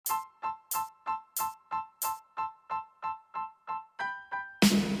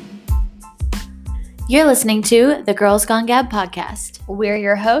You're listening to the Girls Gone Gab podcast. We're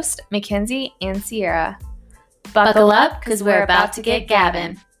your hosts, Mackenzie and Sierra. Buckle up, because we're about to get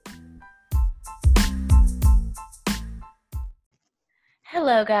gabbin'.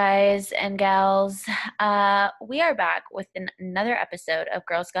 Hello, guys and gals. We are back with another episode of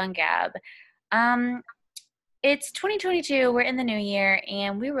Girls Gone Gab. It's 2022. We're in the new year,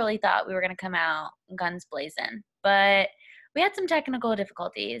 and we really thought we were going to come out guns blazing, but we had some technical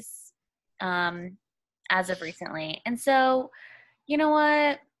difficulties as of recently. And so, you know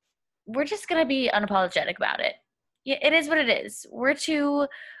what? We're just going to be unapologetic about it. Yeah, it is what it is. We're two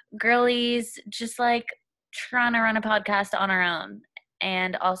girlies just like trying to run a podcast on our own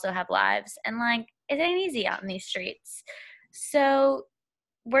and also have lives. And like, it ain't easy out in these streets. So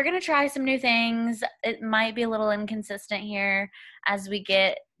we're going to try some new things. It might be a little inconsistent here as we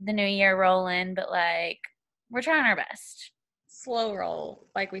get the new year rolling, but like, we're trying our best. Slow roll,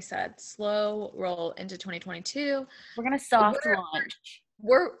 like we said, slow roll into 2022. We're going to soft launch.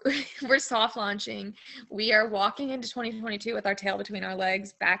 We're soft launching. We are walking into 2022 with our tail between our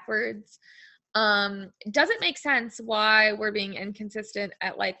legs backwards. It doesn't make sense why we're being inconsistent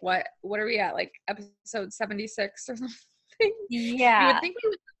at like what are we at, like episode 76 or something? Yeah. You would think we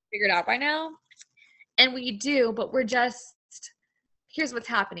would have figured out by now. And we do, but here's what's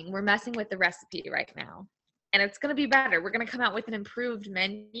happening. We're messing with the recipe right now. And it's going to be better. We're going to come out with an improved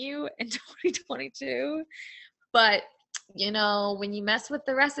menu in 2022. But, you know, when you mess with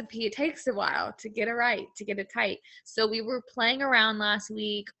the recipe, it takes a while to get it right, to get it tight. So we were playing around last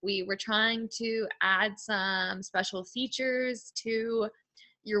week. We were trying to add some special features to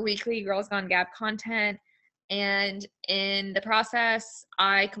your weekly Girls Gone Gab content. And in the process,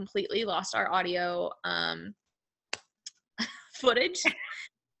 I completely lost our audio footage.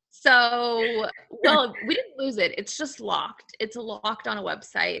 So, well, we didn't lose it. It's just locked. It's locked on a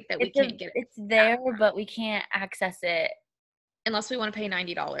website that we can't get it. It's there, but we can't access it. Unless we want to pay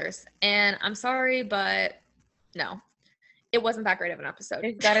 $90. And I'm sorry, but no. It wasn't that great of an episode.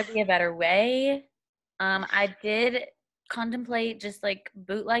 There's got to be a better way. I did contemplate just like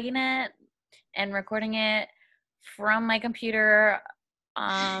bootlegging it and recording it from my computer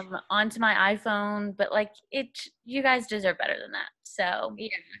onto my iPhone, but like you guys deserve better than that. So yeah,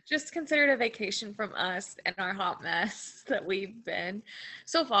 just consider it a vacation from us and our hot mess that we've been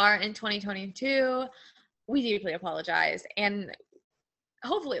so far in 2022. We deeply apologize, and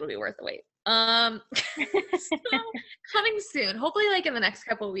hopefully it'll be worth the wait. So coming soon, hopefully like in the next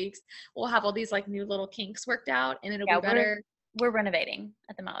couple of weeks, we'll have all these like new little kinks worked out and it'll be better. We're renovating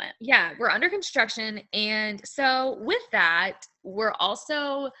at the moment. Yeah, we're under construction. And so with that, we're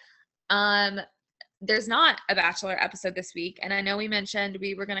also, there's not a Bachelor episode this week. And I know we mentioned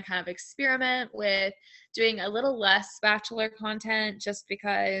we were going to kind of experiment with doing a little less Bachelor content just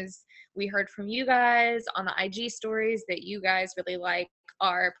because we heard from you guys on the IG stories that you guys really like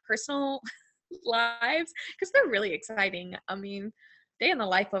our personal lives because they're really exciting. I mean, day in the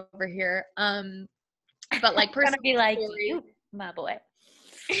life over here. But like personal be like stories, you, my boy.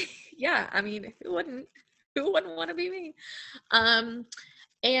 Yeah, I mean, who wouldn't want to be me?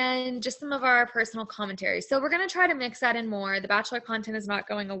 And just some of our personal commentary. So we're going to try to mix that in more. The Bachelor content is not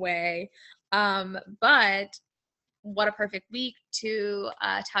going away. But what a perfect week to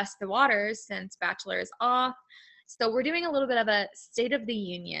test the waters since Bachelor is off. So we're doing a little bit of a state of the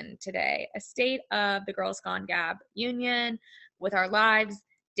union today, a state of the Girls Gone Gab union with our lives,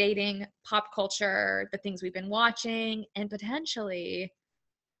 dating, pop culture, the things we've been watching, and potentially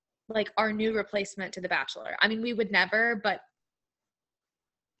like our new replacement to The Bachelor. I mean, we would never, but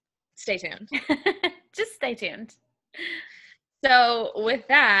stay tuned. Just stay tuned. So with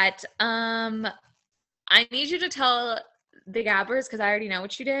that, I need you to tell the Gabbers, because I already know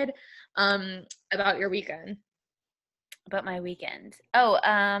what you did, about your weekend. About my weekend. Oh,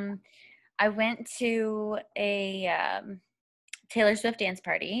 I went to a Taylor Swift dance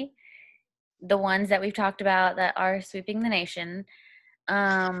party, the ones that we've talked about that are sweeping the nation,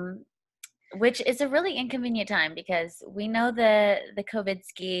 which is a really inconvenient time because we know the COVID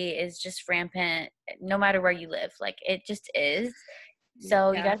ski is just rampant no matter where you live. Like, it just is.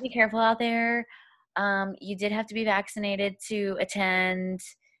 So you got to be careful out there. You did have to be vaccinated to attend.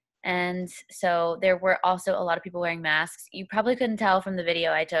 And so there were also a lot of people wearing masks. You probably couldn't tell from the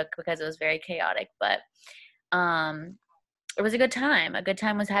video I took because it was very chaotic, but it was a good time. A good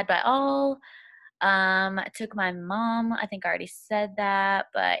time was had by all. I took my mom. I think I already said that,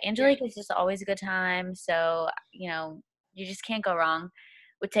 but Angelique is just always a good time. So, you know, you just can't go wrong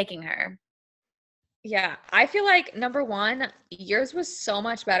with taking her. Yeah, I feel like number one, yours was so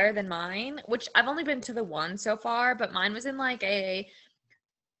much better than mine, which I've only been to the one so far, but mine was in like a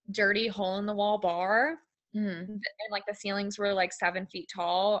dirty hole in the wall bar. Mm. And like the ceilings were like 7 feet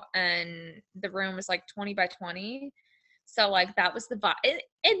tall and the room was like 20 by 20. So like that was the vibe.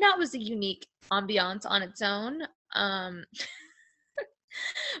 And that was a unique ambiance on its own.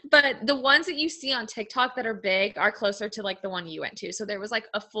 But the ones that you see on TikTok that are big are closer to like the one you went to. So there was like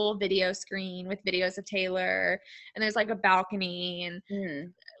a full video screen with videos of Taylor, and there's like a balcony and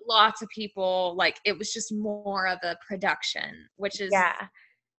Mm. lots of people. Like it was just more of a production, which is Yeah.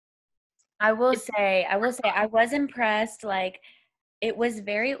 I will say, I was impressed. Like, it was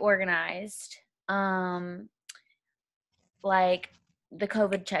very organized. Like the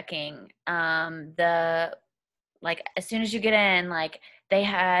COVID checking, the like as soon as you get in, like they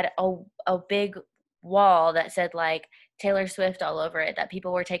had a big wall that said like Taylor Swift all over it that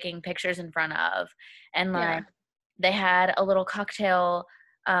people were taking pictures in front of, and yeah, like they had a little cocktail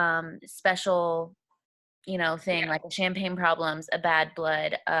special, thing yeah, like a champagne problems, a bad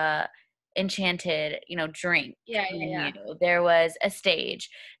blood, enchanted, drink yeah, yeah, menu. yeah, There was a stage.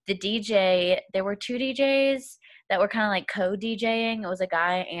 The DJ, there were two DJs that were kind of like co-DJing. It was a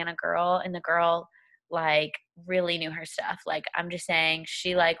guy and a girl, and the girl like really knew her stuff. Like I'm just saying,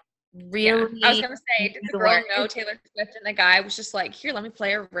 she like yeah. I was really gonna knew say, did the the girl word. know Taylor Swift and the guy was just like, here, let me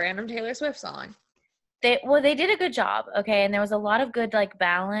play a random Taylor Swift song? They did a good job, okay, and there was a lot of good like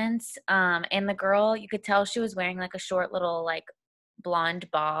balance. And the girl, you could tell she was wearing like a short little like blonde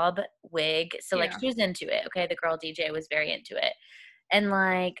bob wig, so like Yeah, she was into it. Okay, the girl DJ was very into it, and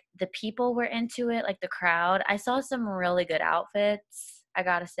like the people were into it, like the crowd. I saw some really good outfits, I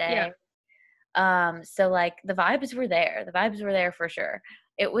gotta yeah, say. So like the vibes were there. The vibes were there for sure.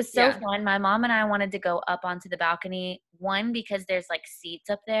 It was so yeah, fun. My mom and I wanted to go up onto the balcony, one because there's like seats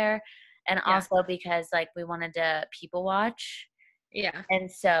up there, and yeah, also because like we wanted to people watch. yeah,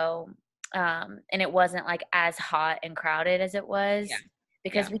 And so and it wasn't like as hot and crowded as it yeah, was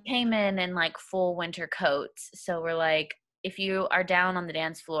because yeah. we came in like full winter coats. So we're like, if you are down on the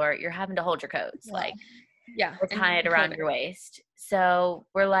dance floor, you're having to hold your coats. Like Well, yeah, or tie it and around COVID. your waist. So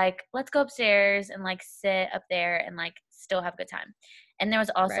we're like, let's go upstairs and like sit up there and like still have a good time. And there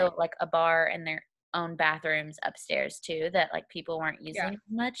was Right. also like a bar and their own bathrooms upstairs too that like people weren't Yeah. using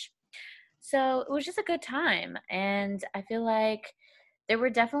much. So it was just a good time. And I feel like there were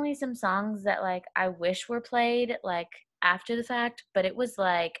definitely some songs that like I wish were played like after the fact, but it was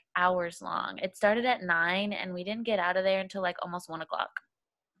like hours long. It started at 9 and we didn't get out of there until like almost 1 o'clock.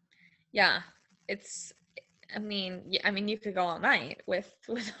 Yeah. It's I mean you could go all night with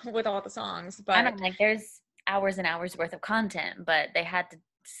with all the songs, I know, but like there's hours and hours worth of content, but they had to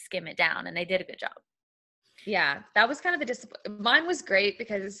skim it down and they did a good job. yeah, that was kind of the discipline. Mine was great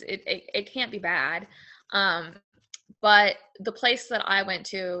because it can't be bad. Um, but the place that I went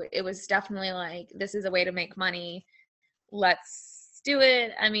to, it was definitely like, this is a way to make money. Let's do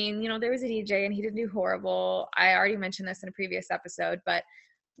it. I mean, there was a DJ and he didn't do horrible. I already mentioned this in a previous episode, but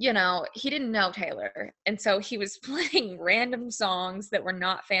he didn't know Taylor. And so he was playing random songs that were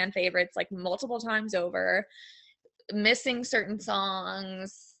not fan favorites like multiple times over, missing certain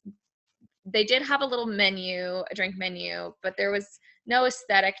songs. They did have a little menu, a drink menu, but there was no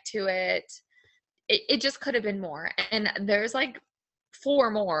aesthetic to it. It just could have been more. And there's like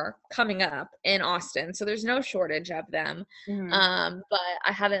 4 more coming up in Austin, so there's no shortage of them. Mhm. But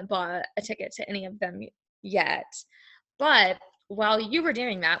I haven't bought a ticket to any of them yet. But while you were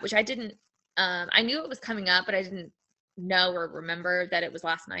doing that, which I didn't, I knew it was coming up, but I didn't know or remember that it was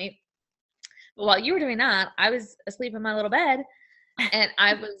last night. But while you were doing that, I was asleep in my little bed and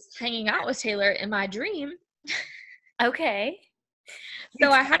I was hanging out with Taylor in my dream. Okay. You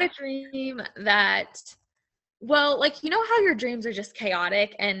So t- I had a dream that, well, like, how your dreams are just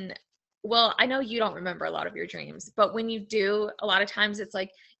chaotic. And, well, I know you don't remember a lot of your dreams, but when you do, a lot of times it's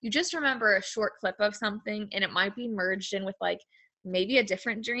like you just remember a short clip of something and it might be merged in with like maybe a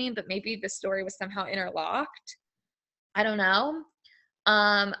different dream, but maybe the story was somehow interlocked. I don't know.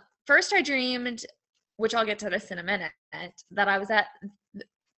 Um, First I dreamed, which I'll get to this in a minute, that I was at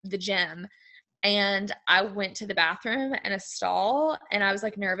the gym and I went to the bathroom in a stall and I was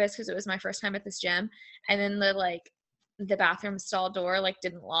like nervous because it was my first time at this gym. And then the bathroom stall door like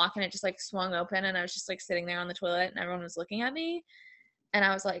didn't lock and it just like swung open and I was just like sitting there on the toilet and everyone was looking at me. And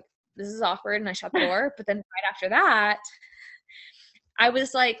I was like, this is awkward. And I shut the door. But then right after that, I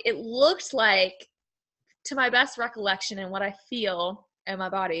was like, it looked like, to my best recollection and what I feel in my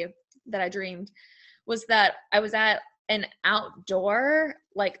body that I dreamed, was that I was at an outdoor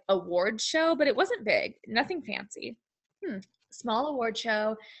like award show, but it wasn't big, nothing fancy. Small award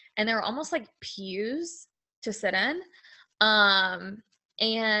show, and there were almost like pews to sit in.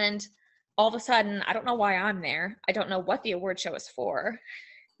 And all of a sudden, I don't know why I'm there. I don't know what the award show is for.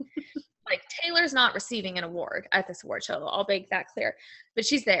 Like, Taylor's not receiving an award at this award show. I'll make that clear. But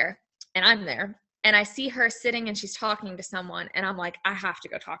she's there, and I'm there, and I see her sitting, and she's talking to someone, and I'm like, I have to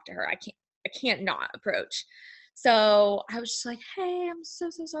go talk to her. I can't not approach. So I was just like, hey, I'm so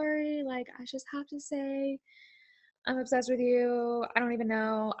sorry. Like, I just have to say, I'm obsessed with you. I don't even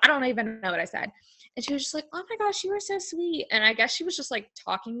know what I said. And she was just like, oh my gosh, you were so sweet. And I guess she was just like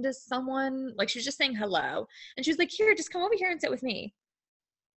talking to someone, like she was just saying hello. And she was like, here, just come over here and sit with me.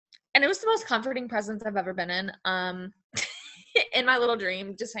 And it was the most comforting presence I've ever been in. In my little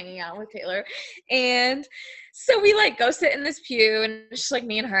dream, just hanging out with Taylor. And so we like go sit in this pew, and it's just like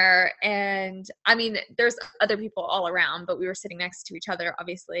me and her. And I mean, there's other people all around, but we were sitting next to each other,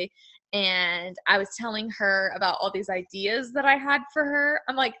 obviously. And I was telling her about all these ideas that I had for her.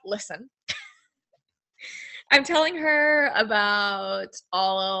 I'm like, listen, I'm telling her about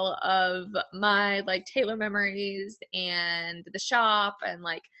all of my like Taylor memories and the shop and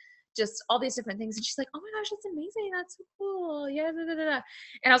like just all these different things. And she's like, oh my gosh, that's amazing. That's so cool. Yeah. Da, da, da, da.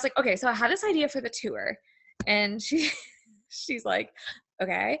 And I was like, okay, so I had this idea for the tour. And she's like,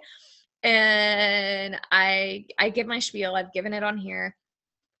 okay. And I give my spiel. I've given it on here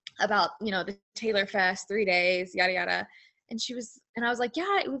about, the Taylor Fest, 3 days, yada, yada. And I was like,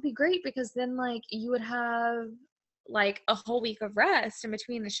 yeah, it would be great because then like you would have like a whole week of rest in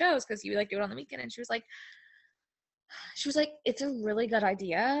between the shows because you like do it on the weekend. And she was like, it's a really good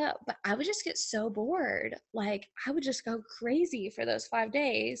idea, but I would just get so bored. Like, I would just go crazy for those 5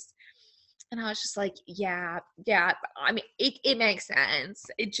 days. And I was just like, yeah. I mean, it makes sense.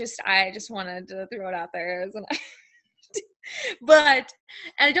 I just wanted to throw it out there. And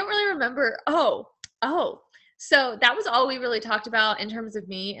I don't really remember. Oh. So that was all we really talked about in terms of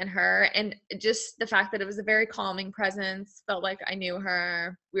me and her. And just the fact that it was a very calming presence, felt like I knew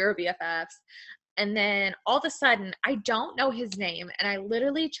her. We were BFFs. And then all of a sudden, I don't know his name. And I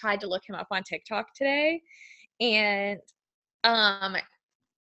literally tried to look him up on TikTok today. And my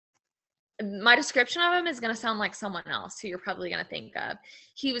description of him is going to sound like someone else who you're probably going to think of.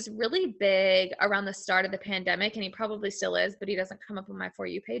 He was really big around the start of the pandemic, and he probably still is, but he doesn't come up on my For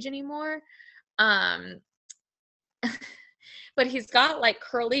You page anymore. But he's got like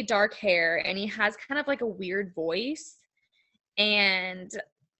curly dark hair, and he has kind of like a weird voice. And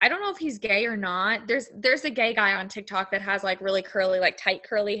I don't know if he's gay or not. There's a gay guy on TikTok that has like really curly, like tight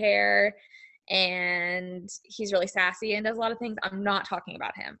curly hair, and he's really sassy and does a lot of things. I'm not talking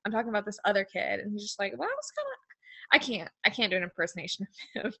about him. I'm talking about this other kid, and he's just like, well, I can't do an impersonation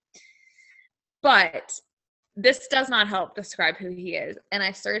of him. But this does not help describe who he is. And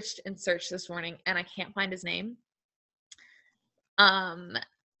I searched this morning, and I can't find his name.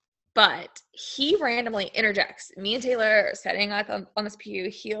 But he randomly interjects. Me and Taylor are sitting on this pew.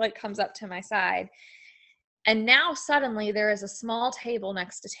 He like comes up to my side, and now suddenly there is a small table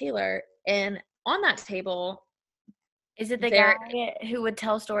next to Taylor, and on that table, is it the guy who would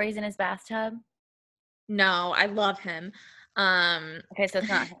tell stories in his bathtub? No, I love him. Okay, so it's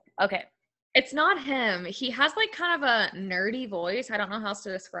not him. Okay. It's not him. He has like kind of a nerdy voice. I don't know how else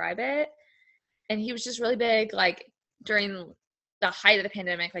to describe it. And he was just really big like during the height of the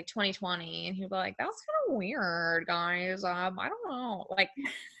pandemic, like 2020. And he would be like, that was kind of weird, guys. I don't know. Like,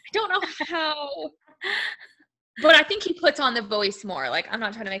 I don't know how. But I think he puts on the voice more. Like, I'm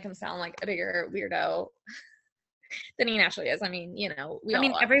not trying to make him sound like a bigger weirdo than he naturally is. I mean,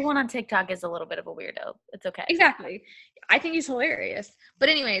 everyone on TikTok is a little bit of a weirdo. It's okay. Exactly. I think he's hilarious. But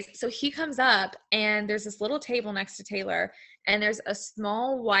anyways, so he comes up, and there's this little table next to Taylor, and there's a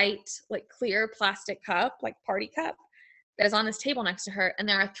small white, like clear plastic cup, like party cup, that is on this table next to her. And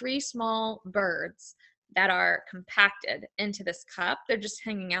there are 3 small birds that are compacted into this cup. They're just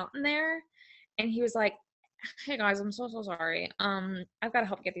hanging out in there. And he was like, hey guys, I'm so sorry. I've got to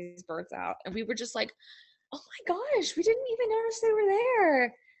help get these birds out. And we were just like, oh my gosh, we didn't even notice they were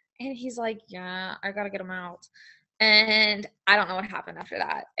there. And he's like, yeah, I got to get them out. And I don't know what happened after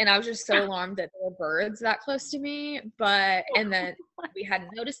that. And I was just so alarmed that there were birds that close to me. And then we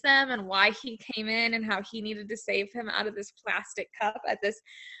hadn't noticed them, and why he came in and how he needed to save him out of this plastic cup at this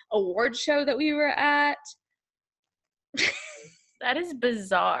award show that we were at. That is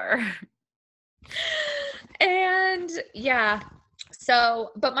bizarre. And yeah.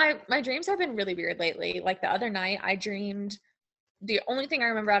 So, but my dreams have been really weird lately. Like the other night I dreamed, the only thing I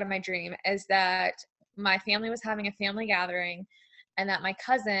remember out of my dream is that my family was having a family gathering, and that my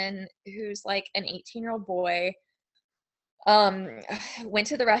cousin, who's like an 18-year-old boy, went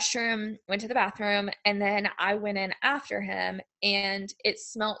to the restroom, went to the bathroom, and then I went in after him, and it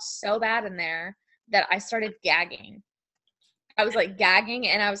smelled so bad in there that I started gagging. I was like gagging,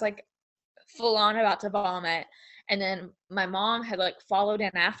 and I was like full on about to vomit. And then my mom had like followed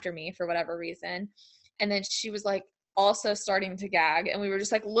in after me for whatever reason. And then she was like also starting to gag. And we were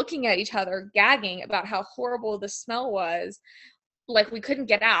just like looking at each other, gagging about how horrible the smell was. Like we couldn't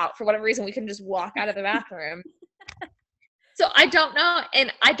get out for whatever reason. We couldn't just walk out of the bathroom. So I don't know.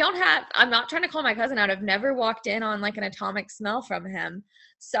 And I'm not trying to call my cousin out. I've never walked in on like an atomic smell from him.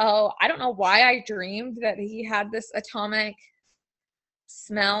 So I don't know why I dreamed that he had this atomic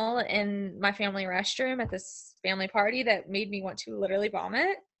smell in my family restroom at this family party that made me want to literally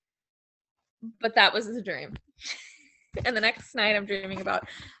vomit. But that was the dream. And the next night I'm dreaming about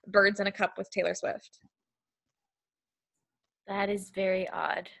birds in a cup with Taylor Swift. That is very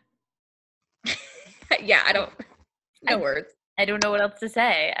odd. Yeah, no words. I don't know what else to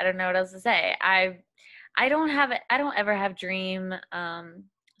say. I don't ever have dream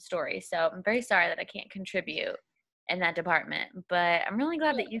stories, so I'm very sorry that I can't contribute in that department. But I'm really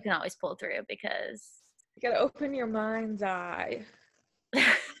glad that you can always pull through because you gotta open your mind's eye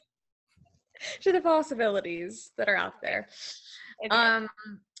to the possibilities that are out there. Okay.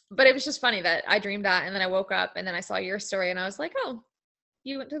 But it was just funny that I dreamed that, and then I woke up, and then I saw your story, and I was like, "Oh,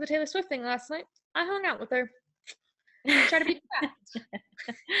 you went to the Taylor Swift thing last night? I hung out with her. Try to be fat."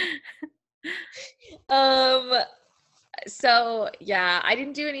 So yeah, I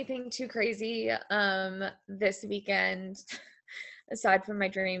didn't do anything too crazy this weekend aside from my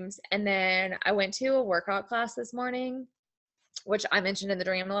dreams. And then I went to a workout class this morning, which I mentioned in the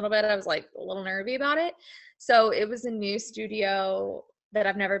dream a little bit. I was like a little nervy about it. So it was a new studio that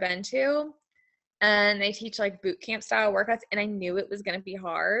I've never been to. And they teach like boot camp style workouts. And I knew it was going to be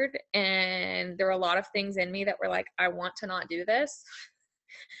hard. And there were a lot of things in me that were like, I want to not do this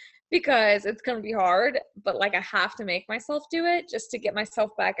because it's going to be hard. But like, I have to make myself do it just to get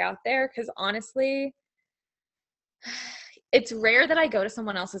myself back out there. Because honestly, it's rare that I go to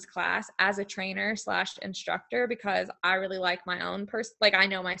someone else's class as a trainer / instructor because I really like my own person. Like I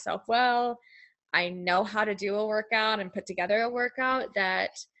know myself well. I know how to do a workout and put together a workout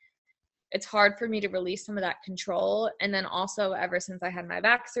that it's hard for me to release some of that control. And then also ever since I had my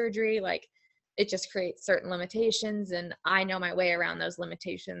back surgery, like it just creates certain limitations and I know my way around those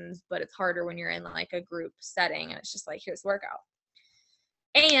limitations, but it's harder when you're in like a group setting and it's just like, here's the workout.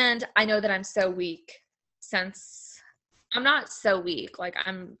 And I know that I'm so weak since I'm not so weak. Like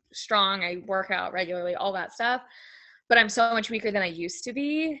I'm strong. I work out regularly, all that stuff, but I'm so much weaker than I used to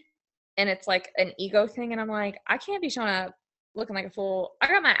be. And it's like an ego thing. And I'm like, I can't be showing up looking like a fool. I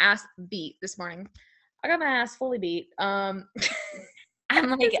got my ass beat this morning. I got my ass fully beat. I'm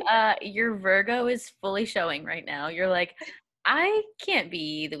like, your Virgo is fully showing right now. You're like, I can't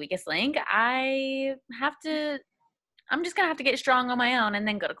be the weakest link. I'm just gonna have to get strong on my own and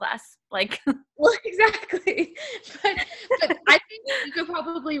then go to class. Like, well, exactly. But I think you could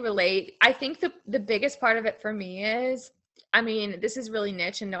probably relate. I think the biggest part of it for me is, I mean, this is really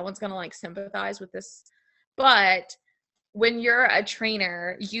niche and no one's gonna like sympathize with this, but when you're a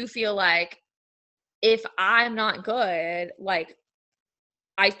trainer, you feel like if I'm not good, like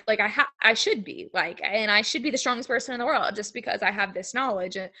I should be like, and I should be the strongest person in the world just because I have this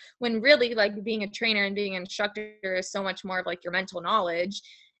knowledge. And when really like being a trainer and being an instructor is so much more of like your mental knowledge.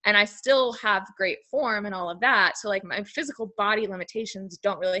 And I still have great form and all of that. So like my physical body limitations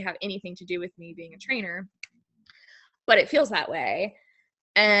don't really have anything to do with me being a trainer, but it feels that way.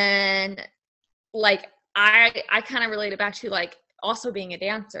 And like, I kind of relate it back to like also being a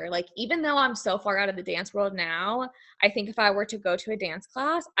dancer. Like even though I'm so far out of the dance world now, I think if I were to go to a dance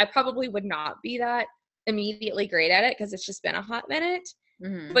class, I probably would not be that immediately great at it because it's just been a hot minute.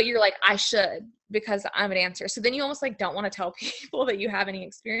 Mm-hmm. But you're like, I should because I'm a dancer. So then you almost like don't want to tell people that you have any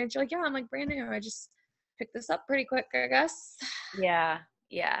experience. You're like, yeah, I'm like brand new. I just picked this up pretty quick, I guess. Yeah.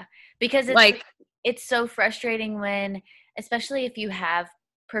 Because it's so frustrating when, especially if you have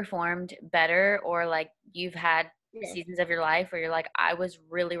performed better or like you've had seasons of your life where you're like, I was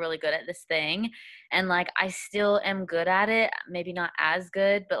really, really good at this thing and like I still am good at it, maybe not as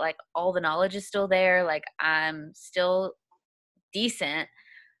good, but like all the knowledge is still there, like I'm still decent,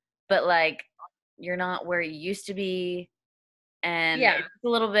 but like you're not where you used to be. And it's a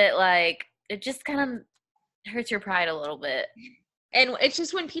little bit like it just kind of hurts your pride a little bit. And it's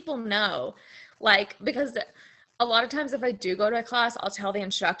just when people know, like, because a lot of times if I do go to a class, I'll tell the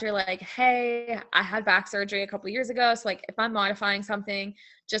instructor like, hey, I had back surgery a couple of years ago. So like if I'm modifying something,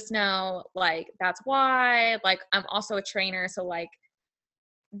 just know like that's why. Like I'm also a trainer. So like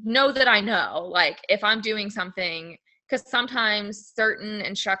know that I know like if I'm doing something, because sometimes certain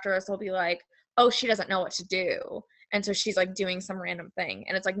instructors will be like, oh, she doesn't know what to do. And so she's like doing some random thing.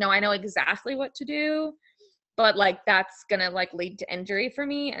 And it's like, no, I know exactly what to do. But like that's gonna like lead to injury for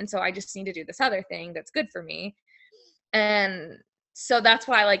me. And so I just need to do this other thing that's good for me. And so that's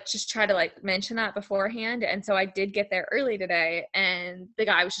why I like just try to like mention that beforehand. And so I did get there early today, and the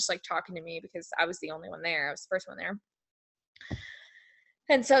guy was just like talking to me because I was the only one there. I was the first one there.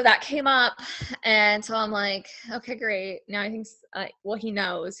 And so that came up, and so I'm like, okay, great. Now he thinks, well, he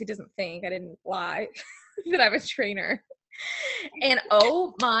knows. He doesn't think I didn't lie that I'm a trainer. And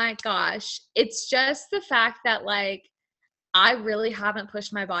oh my gosh, it's just the fact that like I really haven't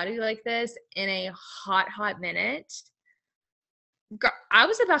pushed my body like this in a hot minute. I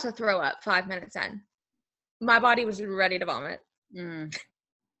was about to throw up 5 minutes in. My body was ready to vomit. And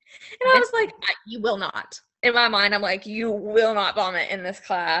I was like, you will not. In my mind, I'm like, you will not vomit in this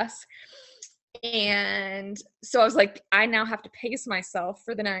class. And so I was like, I now have to pace myself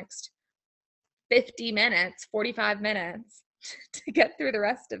for the next 50 minutes, 45 minutes to get through the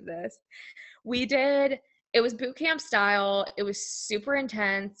rest of this. It was boot camp style. It was super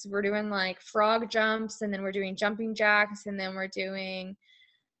intense. We're doing like frog jumps, and then we're doing jumping jacks, and then we're doing,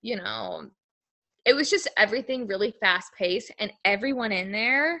 you know, it was just everything really fast paced, and everyone in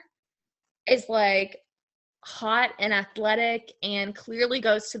there is like hot and athletic and clearly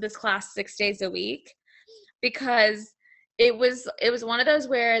goes to this class 6 days a week, because it was one of those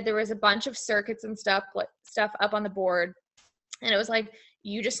where there was a bunch of circuits and stuff up on the board, and it was like,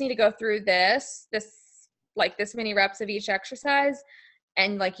 you just need to go through this like this many reps of each exercise,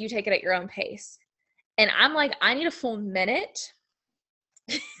 and like you take it at your own pace. And I'm like, I need a full minute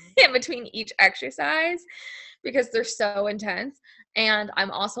in between each exercise because they're so intense. And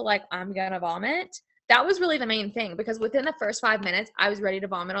I'm also like, I'm gonna vomit. That was really the main thing, because within the first 5 minutes, I was ready to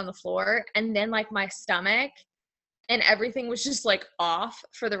vomit on the floor. And then like my stomach and everything was just like off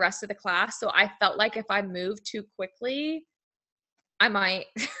for the rest of the class. So I felt like if I moved too quickly,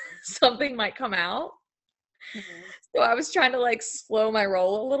 something might come out. Mm-hmm. So I was trying to like slow my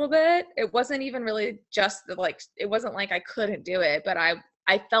roll a little bit. It wasn't even really just it wasn't like I couldn't do it, but I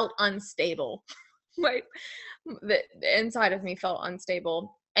felt unstable. Like the inside of me felt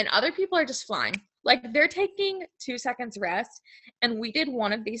unstable. And other people are just flying. Like they're taking 2 seconds rest. And we did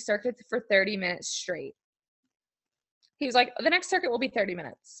one of these circuits for 30 minutes straight. He was like, the next circuit will be 30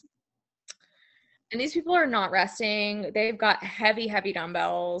 minutes. And these people are not resting. They've got heavy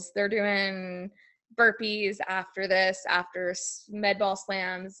dumbbells. They're doing burpees after this, after med ball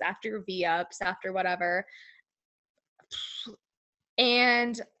slams, after V-ups, after whatever.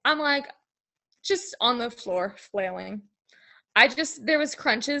 And I'm like, just on the floor flailing. There was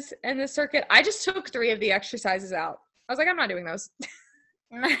crunches in the circuit. I just took 3 of the exercises out. I was like, I'm not doing those.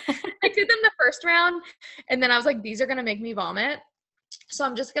 I did them the first round, and then I was like, these are going to make me vomit. So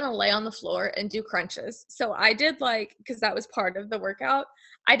I'm just going to lay on the floor and do crunches. So I did because that was part of the workout,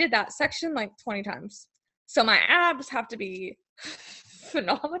 I did that section like 20 times. So my abs have to be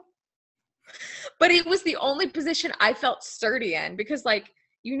phenomenal. But it was the only position I felt sturdy in, because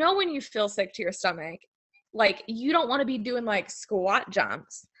when you feel sick to your stomach, like you don't want to be doing like squat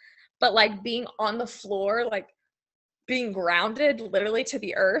jumps, but like being on the floor, like being grounded literally to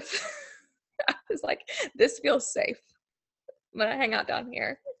the earth. I was like, this feels safe. I'm going to hang out down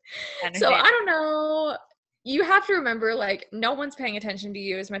here. So I don't know. You have to remember, like, no one's paying attention to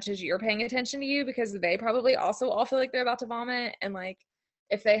you as much as you're paying attention to you, because they probably also all feel like they're about to vomit. And like,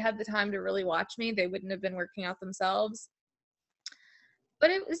 if they had the time to really watch me, they wouldn't have been working out themselves. But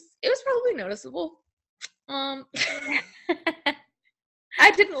it was probably noticeable. I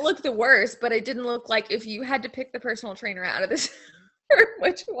didn't look the worst, but it didn't look like, if you had to pick the personal trainer out of this,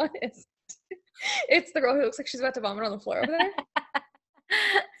 which one is it? It's the girl who looks like she's about to vomit on the floor over there.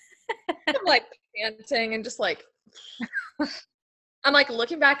 I'm like panting and just like, I'm like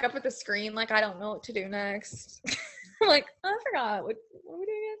looking back up at the screen like I don't know what to do next. I'm like, I forgot what are we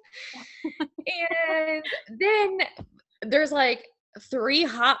doing again? And then there's like 3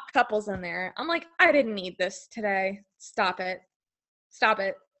 hot couples in there. I'm like, I didn't need this today. Stop it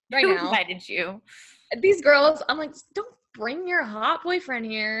right now. Who invited you? These girls, I'm like, don't bring your hot boyfriend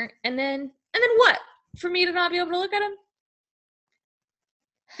here. And then what? For me to not be able to look at him?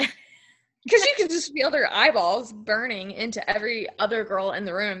 Because you can just feel their eyeballs burning into every other girl in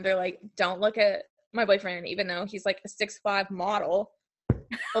the room. They're like, don't look at my boyfriend, even though he's like a 6'5" model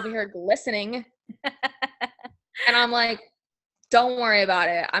over here glistening. And I'm like, don't worry about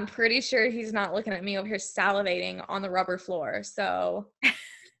it. I'm pretty sure he's not looking at me over here salivating on the rubber floor. So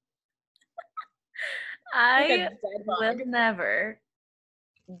I will never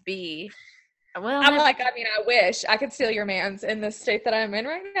be. I'm like, I mean, I wish I could steal your man's in the state that I'm in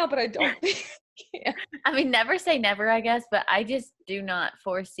right now, but I don't think I can. I mean, never say never, I guess, but I just do not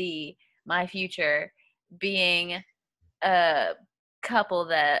foresee my future being a couple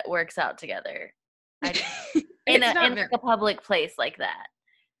that works out together. in It's not like very. a public place like that.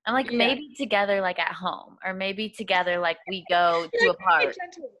 I'm like, Yeah. maybe together, like at home, or maybe together, like we go You're to like, a take park, a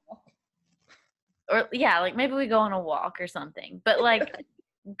gentle walk. or yeah, like maybe we go on a walk or something. But like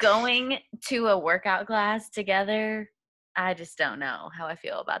going to a workout class together, I just don't know how I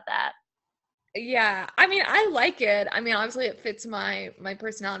feel about that. Yeah, I mean, I like it. I mean, obviously it fits my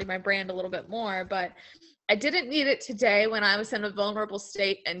personality, my brand a little bit more, but I didn't need it today when I was in a vulnerable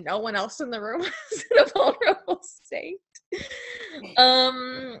state and no one else in the room was in a vulnerable state.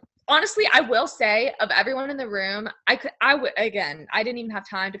 Um, Honestly, I will say of everyone in the room, again, I didn't even have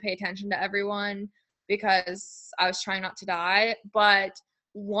time to pay attention to everyone because I was trying not to die, but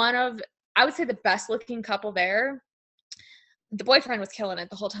I would say the best looking couple there, the boyfriend was killing it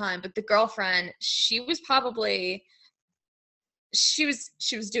the whole time, but the girlfriend, she was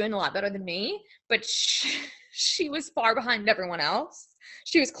doing a lot better than me, but she was far behind everyone else.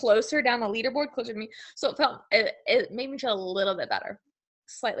 She was closer down the leaderboard, closer to me. So it made me feel a little bit better,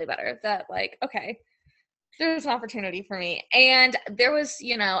 slightly better, that like, okay, there's an opportunity for me. And there was,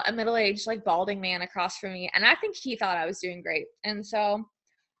 a middle-aged, like, balding man across from me, and I think he thought I was doing great. And so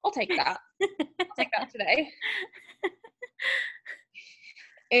I'll take that. I'll take that today.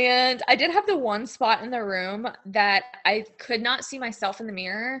 And I did have the one spot in the room that I could not see myself in the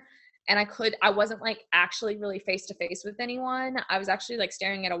mirror, and I wasn't like actually really face to face with anyone. I was actually like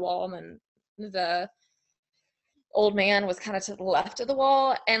staring at a wall, and the old man was kind of to the left of the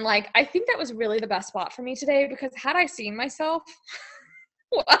wall. And like, I think that was really the best spot for me today, because had I seen myself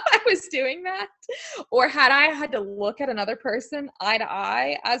while I was doing that, or had I had to look at another person eye to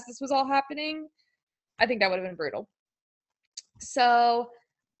eye as this was all happening, I think that would have been brutal. So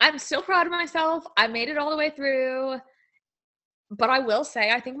I'm still proud of myself. I made it all the way through. But I will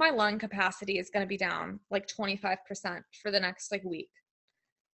say, I think my lung capacity is going to be down like 25% for the next like week.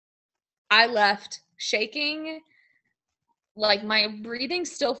 I left shaking, like my breathing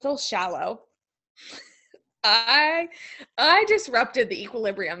still feels shallow. I I disrupted the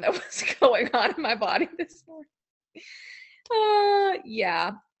equilibrium that was going on in my body this morning.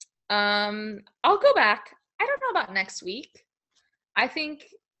 Yeah. I'll go back. I don't know about next week. I think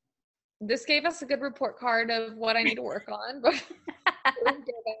this gave us a good report card of what I need to work on, but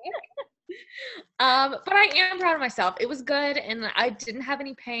but I am proud of myself. It was good, and I didn't have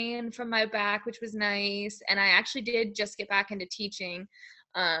any pain from my back, which was nice. And I actually did just get back into teaching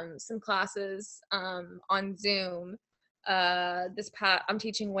some classes on Zoom. I'm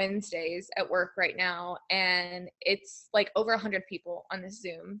teaching Wednesdays at work right now, and it's like over 100 people on this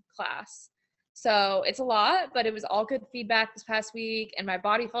Zoom class. So it's a lot, but it was all good feedback this past week, and my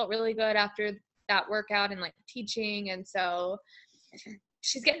body felt really good after that workout and like teaching. And so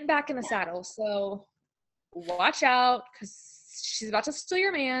she's getting back in the saddle. So watch out, because she's about to steal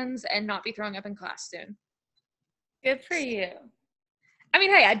your man's and not be throwing up in class soon. Good for you. I mean,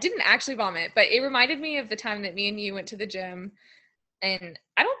 hey, I didn't actually vomit, but it reminded me of the time that me and you went to the gym, and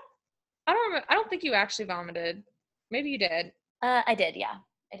I don't think you actually vomited. Maybe you did. I did, yeah.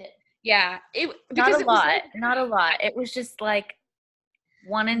 I did. Yeah, Not because a it was lot. like, Not a lot. It was just like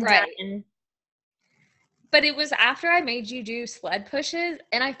one and right. done. But it was after I made you do sled pushes,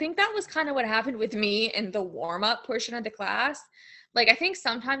 and I think that was kind of what happened with me in the warm-up portion of the class. Like, I think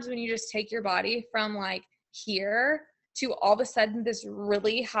sometimes when you just take your body from like here to all of a sudden this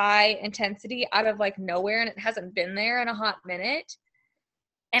really high intensity out of like nowhere, and it hasn't been there in a hot minute.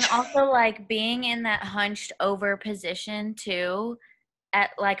 And also like being in that hunched over position too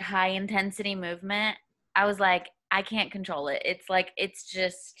at like high intensity movement, I was like, I can't control it. It's like, it's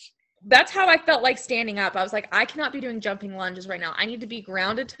just. That's how I felt like standing up. I was like, I cannot be doing jumping lunges right now. I need to be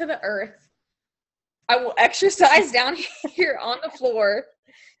grounded to the earth. I will exercise down here on the floor.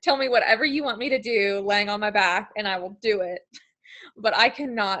 Tell me whatever you want me to do laying on my back, and I will do it. But I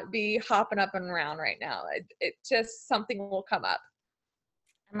cannot be hopping up and around right now. It just, something will come up.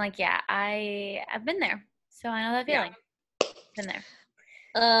 I'm like, yeah, I've been there. So I know that feeling. Yeah. Been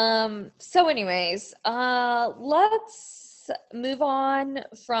there. So anyways, let's move on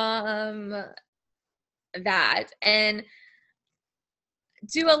from that and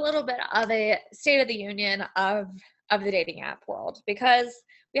do a little bit of a state of the union of the dating app world, because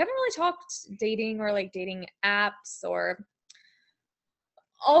we haven't really talked dating or like dating apps or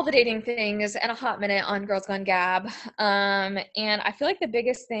all the dating things in a hot minute on Girls Gone Gab. And I feel like the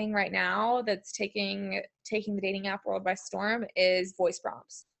biggest thing right now that's taking the dating app world by storm is voice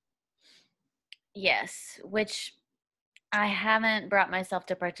prompts. Yes, which I haven't brought myself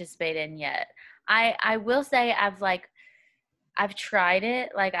to participate in yet. I will say I've tried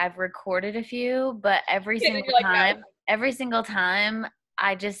it, like I've recorded a few, but every Yeah, single you're like, no. time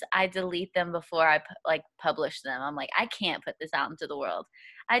I delete them before I publish them. I'm like, I can't put this out into the world.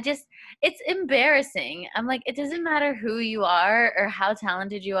 It's embarrassing. I'm like, it doesn't matter who you are or how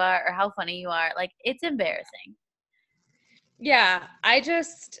talented you are or how funny you are. Like, it's embarrassing. Yeah, I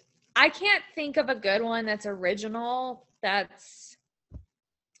can't think of a good one that's original. I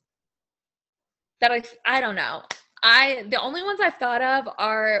don't know. The only ones I've thought of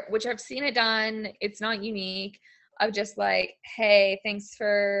are, which I've seen it done, it's not unique, of just like, hey, thanks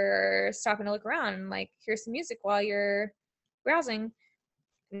for stopping to look around, and like, here's some music while you're browsing.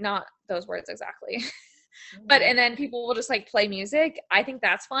 Not those words exactly. But and then people will just like play music. I think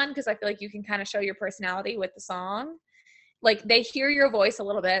that's fun because I feel like you can kind of show your personality with the song. Like, they hear your voice a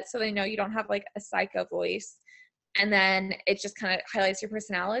little bit, so they know you don't have like a psycho voice, and then it just kind of highlights your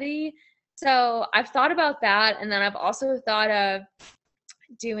personality. So I've thought about that, and then I've also thought of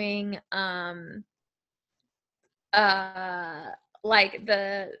doing like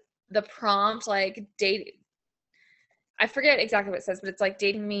the prompt, like date, I forget exactly what it says, but it's like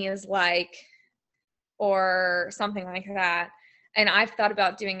dating me is like, or something like that. And I've thought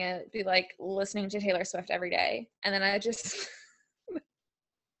about doing it, be like listening to Taylor Swift every day, and then I just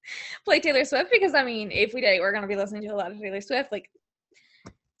play Taylor Swift, because I mean, if we date, we're gonna be listening to a lot of Taylor Swift. Like,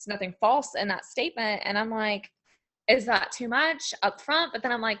 it's nothing false in that statement. And I'm like, is that too much up front? But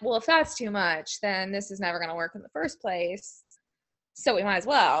then I'm like, well, if that's too much, then this is never gonna work in the first place. So we might as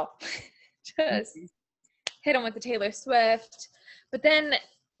well just hit them with the Taylor Swift. But then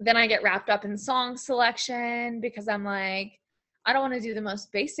I get wrapped up in song selection, because I'm like, I don't want to do the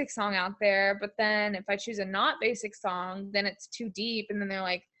most basic song out there. But then if I choose a not basic song, then it's too deep. And then they're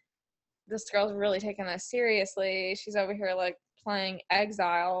like, this girl's really taking this seriously. She's over here like playing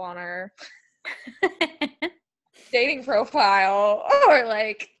Exile on her dating profile. Or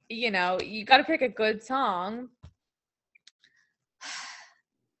like, you got to pick a good song.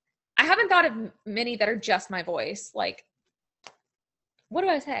 I haven't thought of many that are just my voice. Like, what do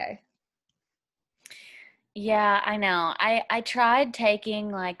I say? Yeah, I know. I tried taking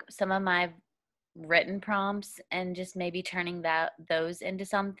like some of my written prompts and just maybe turning those into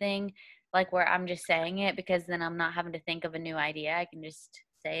something like where I'm just saying it, because then I'm not having to think of a new idea. I can just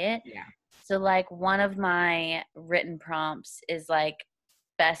say it. Yeah. So like one of my written prompts is like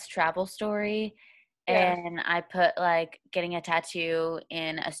best travel story. Yeah. And I put like getting a tattoo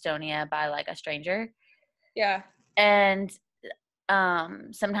in Estonia by like a stranger. Yeah. And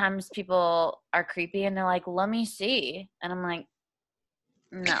sometimes people are creepy and they're like, let me see. And I'm like,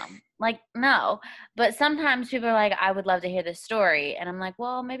 no. But sometimes people are like, I would love to hear this story. And I'm like,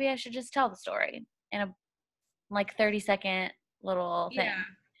 well, maybe I should just tell the story in a like 30-second little thing. Yeah.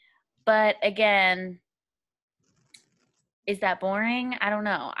 But again, is that boring? I don't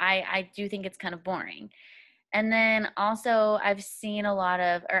know. I do think it's kind of boring. And then also I've seen a lot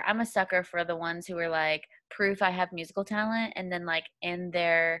of, or I'm a sucker for the ones who are like proof I have musical talent. And then like in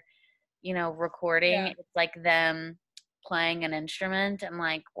their, recording, Yeah. it's like them playing an instrument. I'm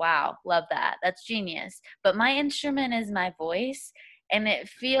like, wow, love that. That's genius. But my instrument is my voice. And it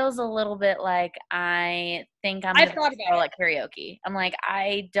feels a little bit like I think I'm the I've thought best about girl it. at karaoke. I'm like,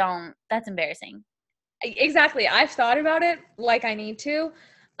 that's embarrassing. Exactly. I've thought about it like I need to,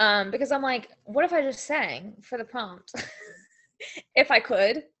 because I'm like, what if I just sang for the prompt? If I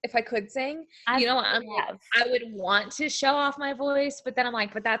could sing, I've I'm like, have. I would want to show off my voice, but then I'm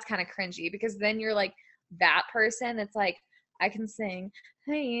like, but that's kind of cringy, because then you're like that person that's like, I can sing,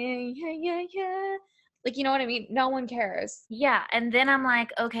 hey, yeah, yeah, yeah. Like, you know what I mean? No one cares. Yeah. And then I'm like,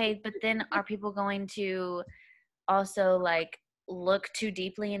 okay, but then are people going to also like look too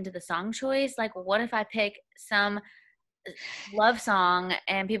deeply into the song choice? Like, what if I pick some love song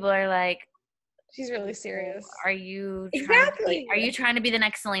and people are like, She's really serious. are you Exactly. trying to be the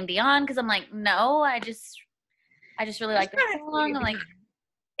next Celine Dion? Because I'm like, no, I just really like the Trying to song. I'm like,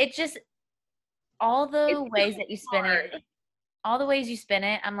 it just all It's the ways so that you spin it, hard. all the ways you spin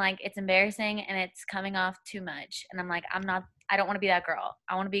it. I'm like, it's embarrassing and it's coming off too much. And I'm like, I don't want to be that girl.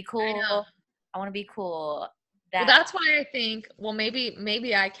 I want to be I know. cool. I want to be cool. Well, That that's why I think, well,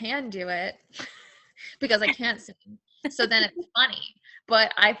 maybe I can do it because I can't sing. So then it's funny.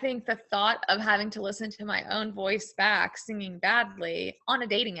 But I think the thought of having to listen to my own voice back singing badly on a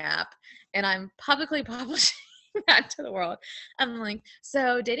dating app, and I'm publicly publishing that to the world. I'm like,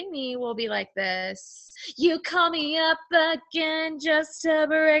 so dating me will be like this. You call me up again just to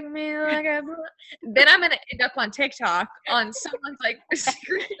break me like a. Then I'm gonna end up on TikTok on someone's like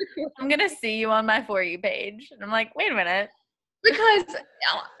screen. I'm gonna see you on my For You page, and I'm like, wait a minute. Because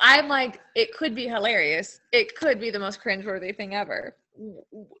I'm like, it could be hilarious. It could be the most cringeworthy thing ever.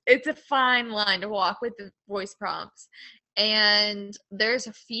 It's a fine line to walk with the voice prompts. And there's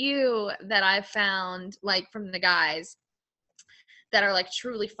a few that I've found, like from the guys, that are like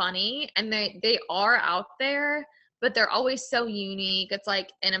truly funny, and they are out there, but they're always so unique. It's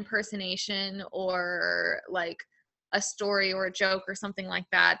like an impersonation or like a story or a joke or something like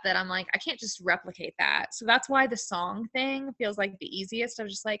that I'm like, I can't just replicate that. So that's why the song thing feels like the easiest. Of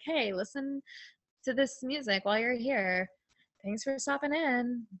just like, hey, listen to this music while you're here. Thanks for stopping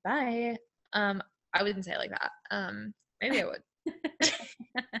in. Bye. I wouldn't say it like that. Maybe I would.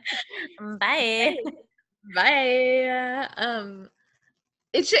 Bye. Bye.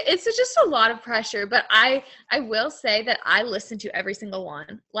 It's just a lot of pressure, but I will say that I listen to every single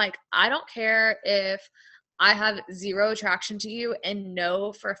one. Like, I don't care if I have zero attraction to you and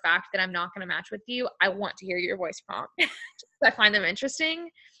know for a fact that I'm not going to match with you. I want to hear your voice prompt. I find them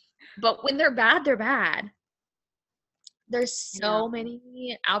interesting. But when they're bad, they're bad. There's so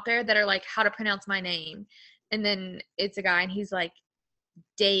many out there that are like, how to pronounce my name. And then it's a guy and he's like,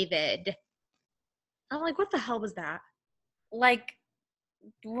 David. I'm like, what the hell was that? Like,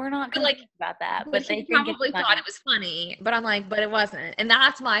 we're not like about that, but they probably thought it was funny. But I'm like, but it wasn't. And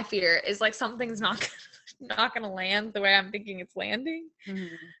that's my fear, is like something's not gonna land the way I'm thinking it's landing.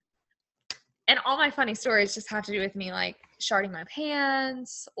 Mm-hmm. And all my funny stories just have to do with me like sharting my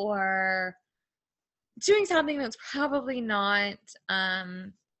pants or doing something that's probably not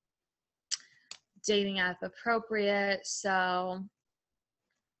dating app appropriate. So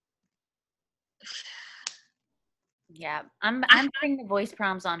yeah, I'm putting the voice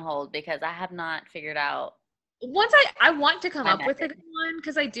prompts on hold because I have not figured out. Once I want to come up with a good one,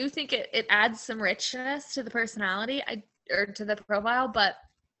 because I do think it adds some richness to the personality, or to the profile, but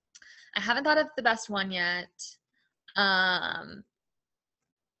I haven't thought of the best one yet.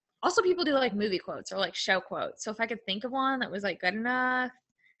 Also, people do like movie quotes or like show quotes. So if I could think of one that was like good enough,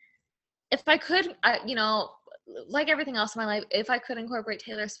 if I could, like everything else in my life, if I could incorporate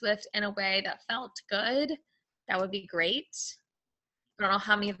Taylor Swift in a way that felt good, that would be great. I don't know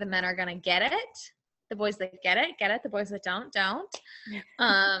how many of the men are gonna get it. The boys that get it. The boys that don't.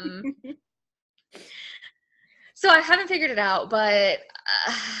 So I haven't figured it out, but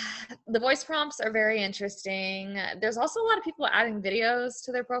the voice prompts are very interesting. There's also a lot of people adding videos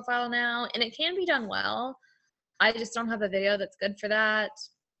to their profile now, and it can be done well. I just don't have a video that's good for that.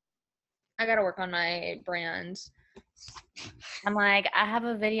 I gotta work on my brand. I'm like, I have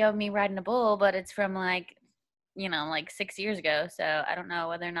a video of me riding a bull, but it's from like 6 years ago. So I don't know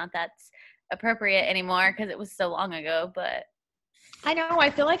whether or not that's appropriate anymore because it was so long ago. But I know,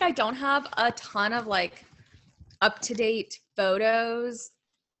 I feel like I don't have a ton of like up-to-date photos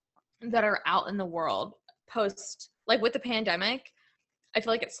that are out in the world post, like with the pandemic. I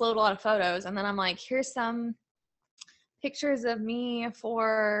feel like it slowed a lot of photos, and then I'm like, here's some pictures of me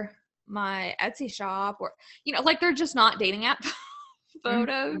for my Etsy shop, or like they're just not dating app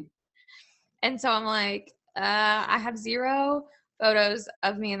photos. Mm-hmm. And so I'm like, I have 0 photos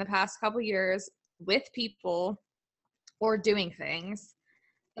of me in the past couple years with people or doing things.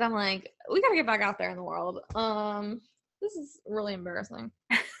 But I'm like, we gotta get back out there in the world. This is really embarrassing.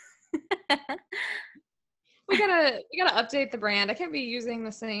 We gotta update the brand. I can't be using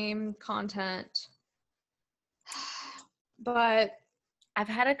the same content. But I've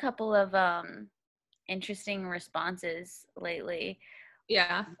had a couple of interesting responses lately.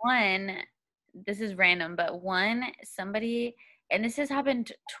 Yeah. One, this is random, but somebody, and this has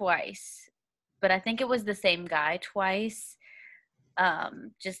happened twice, but I think it was the same guy twice,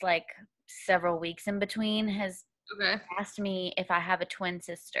 just like several weeks in between, has asked me if I have a twin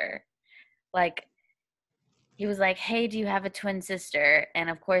sister. Like, he was like, hey, do you have a twin sister? And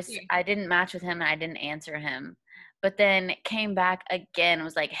of course, I didn't match with him and I didn't answer him. But then came back again,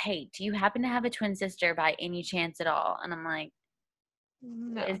 was like, hey, do you happen to have a twin sister by any chance at all? And I'm like,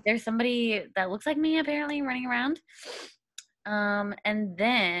 no. Is there somebody that looks like me apparently running around? And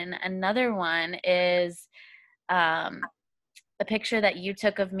then another one is a picture that you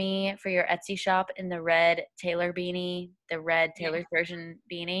took of me for your Etsy shop in the red Taylor beanie, the red Taylor's version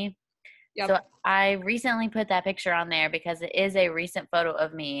beanie. Yep. So I recently put that picture on there because it is a recent photo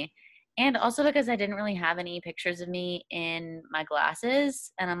of me. And also because I didn't really have any pictures of me in my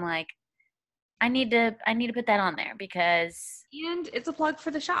glasses. And I'm like, I need to put that on there because. And it's a plug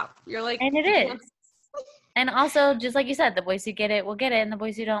for the shop. You're like. And it is. And also, just like you said, the boys who get it will get it. And the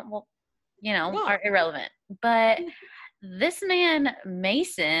boys who don't will, are irrelevant. But this man,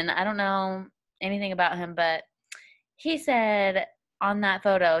 Mason, I don't know anything about him, but he said on that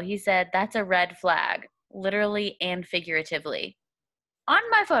photo, he said, that's a red flag, literally and figuratively. On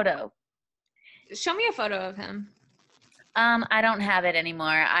my photo. Show me a photo of him. I don't have it anymore.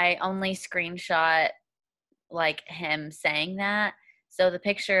 I only screenshot like him saying that. So the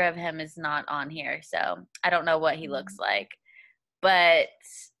picture of him is not on here. So I don't know what he looks like. But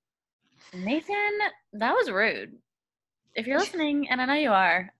Nathan, that was rude. If you're listening, and I know you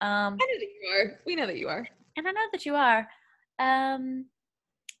are, I know that you are. We know that you are. and I know that you are, that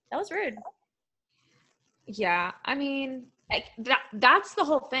was rude. Yeah, I mean, like that's the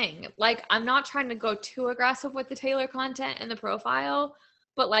whole thing. Like, I'm not trying to go too aggressive with the Taylor content and the profile,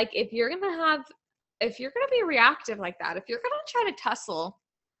 but like if you're gonna be reactive like that, if you're gonna try to tussle,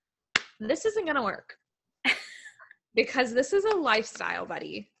 this isn't gonna work. Because this is a lifestyle,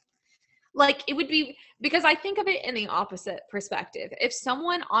 buddy. Like, it would be, because I think of it in the opposite perspective. If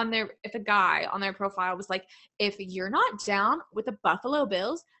a guy on their profile was like, if you're not down with the Buffalo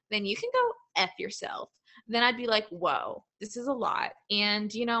Bills, then you can go F yourself. Then I'd be like, whoa, this is a lot.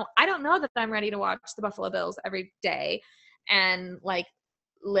 And, I don't know that I'm ready to watch the Buffalo Bills every day and like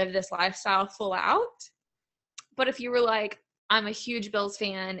live this lifestyle full out. But if you were like, I'm a huge Bills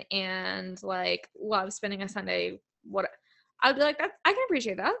fan and like love spending a Sunday, I'd be like, that I can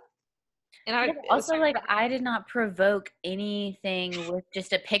appreciate that. And also, like, I did not provoke anything with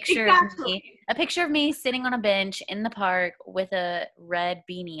just a picture of me sitting on a bench in the park with a red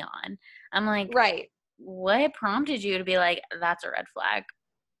beanie on. I'm like, right. What prompted you to be like, that's a red flag?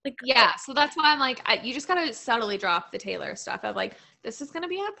 Like, yeah, so that's why I'm like, you just gotta subtly drop the Taylor stuff of like, this is gonna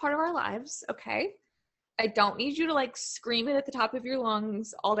be a part of our lives, okay? I don't need you to like scream it at the top of your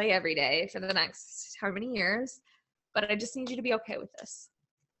lungs all day, every day for the next how many years, but I just need you to be okay with this.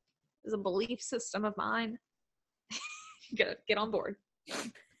 It's a belief system of mine. Get on board.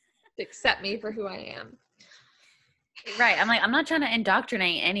 Accept me for who I am. Right. I'm like, I'm not trying to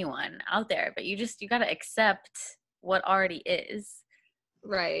indoctrinate anyone out there, but you got to accept what already is.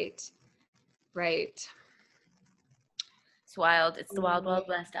 Right. Right. It's wild. It's the wild, wild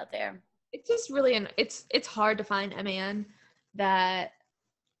west out there. It's just really, it's hard to find a man that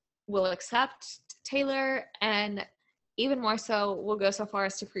will accept Taylor and even more so will go so far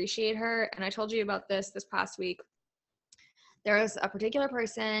as to appreciate her. And I told you about this past week. There was a particular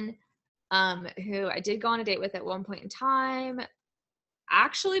person who I did go on a date with at one point in time,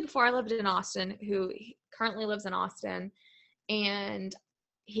 actually before I lived in Austin, who currently lives in Austin, and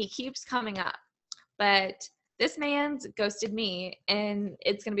he keeps coming up. But this man's ghosted me, and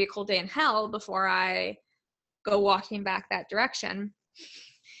it's going to be a cold day in hell before I go walking back that direction,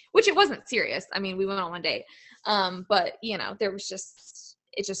 which it wasn't serious. I mean, we went on one date. But there was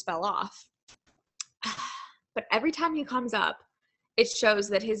it just fell off. But every time he comes up, it shows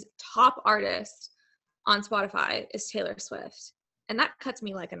that his top artist on Spotify is Taylor Swift. And that cuts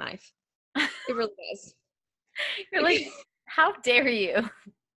me like a knife. It really does. You're like, how dare you?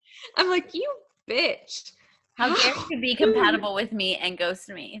 I'm like, you bitch. How dare you be compatible with me and ghost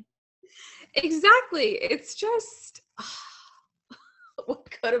me? Exactly. It's just what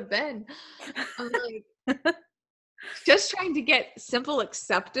could have been. I'm like, just trying to get simple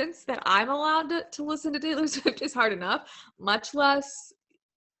acceptance that I'm allowed to listen to Taylor Swift is hard enough, much less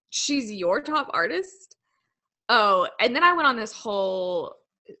she's your top artist. Oh, and then I went on this whole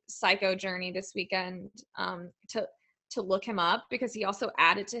psycho journey this weekend to look him up, because he also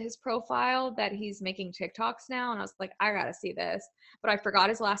added to his profile that he's making TikToks now, and I was like, I gotta see this, but I forgot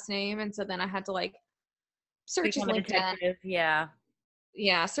his last name, and so then I had to like search his LinkedIn.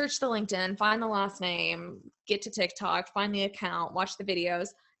 Yeah, search the LinkedIn, find the last name, get to TikTok, find the account, watch the videos.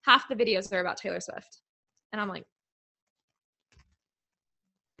 Half the videos are about Taylor Swift. And I'm like,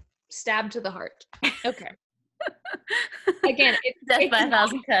 stabbed to the heart. Okay. Again, it's death by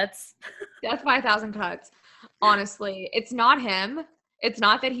 1,000 cuts. Death by 1,000 cuts. Honestly, it's not him. It's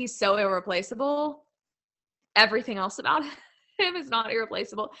not that he's so irreplaceable. Everything else about him is not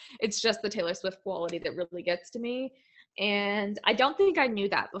irreplaceable. It's just the Taylor Swift quality that really gets to me. And I don't think I knew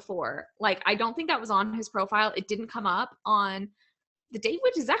that before. Like, I don't think that was on his profile. It didn't come up on the date,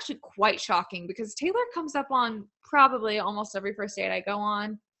 which is actually quite shocking, because Taylor comes up on probably almost every first date I go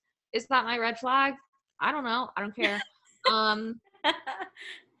on. Is that my red flag? I don't know. I don't care.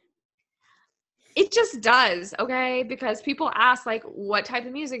 It just does, okay? Because people ask, like, what type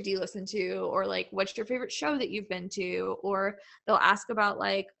of music do you listen to? Or, like, what's your favorite show that you've been to? Or they'll ask about,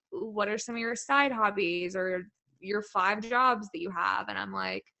 like, what are some of your side hobbies or your 5 jobs that you have? And I'm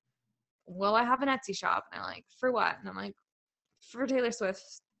like, well, I have an Etsy shop. And they're like, for what? And I'm like, for Taylor Swift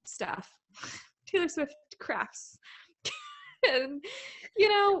stuff. Taylor Swift crafts. And,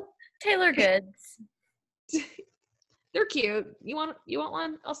 Taylor goods. They're cute. You want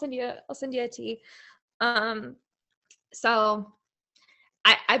one? I'll send you a tee. So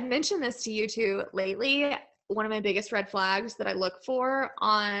I've mentioned this to you too lately. One of my biggest red flags that I look for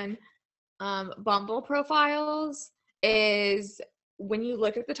on Bumble profiles is when you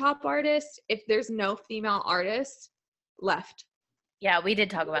look at the top artist, if there's no female artist left. Yeah, we did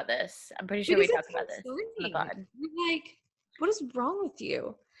talk about this. I'm pretty sure we Because talked it's about this on the concerning. pod. You're like, what is wrong with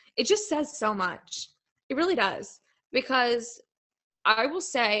you? It just says so much. It really does. Because I will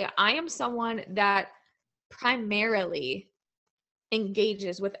say I am someone that primarily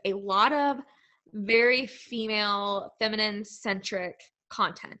engages with a lot of very female, feminine centric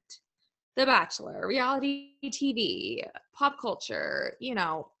content. The Bachelor, reality TV, pop culture,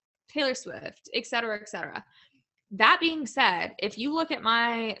 Taylor Swift, et cetera, et cetera. That being said, if you look at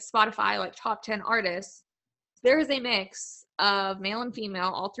my Spotify, like top 10 artists, there is a mix of male and female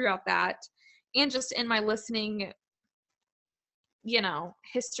all throughout that. And just in my listening,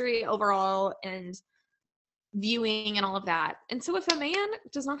 history overall and viewing and all of that. And so if a man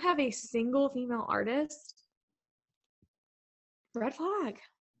does not have a single female artist, red flag.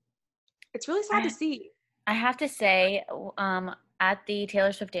 It's really sad to see. I have to say, at the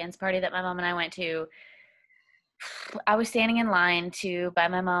Taylor Swift dance party that my mom and I went to, I was standing in line to buy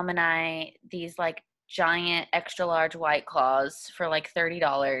my mom and I these like giant extra large White Claws for like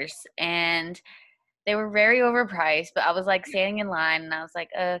 $30, and they were very overpriced, but I was like standing in line and I was like,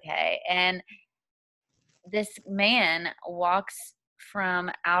 okay. And this man walks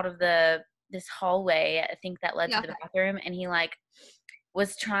from out of this hallway, I think that led to the bathroom, and he like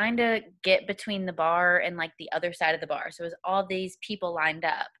was trying to get between the bar and like the other side of the bar. So it was all these people lined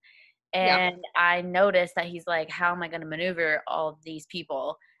up. And I noticed that he's like, how am I going to maneuver all of these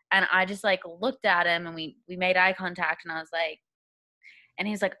people? And I just like looked at him and we made eye contact, and I was like, and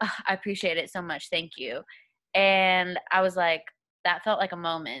he's like, oh, I appreciate it so much. Thank you. And I was like, that felt like a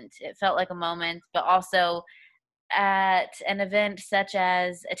moment. It felt like a moment, but also at an event such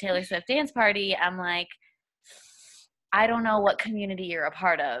as a Taylor Swift dance party, I'm like, I don't know what community you're a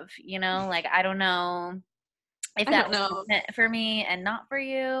part of, like, I don't know if that was meant for me and not for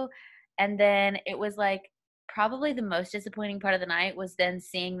you. And then it was like probably the most disappointing part of the night was then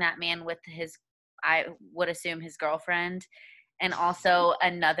seeing that man with I would assume his girlfriend and also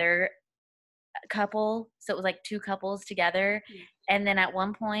another couple. So it was like two couples together. And then at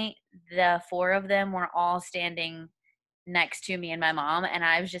one point, the four of them were all standing next to me and my mom, and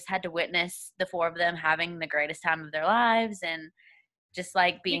I just had to witness the four of them having the greatest time of their lives and just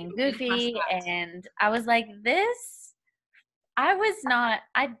like being goofy. And I was like, I was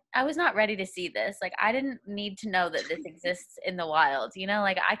not ready to see this. Like, I didn't need to know that this exists in the wild,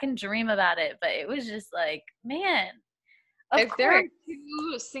 like I can dream about it, but it was just like, man, if there are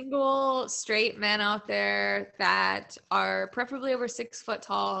two single straight men out there that are preferably over 6 foot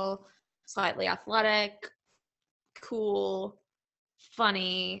tall, slightly athletic, cool,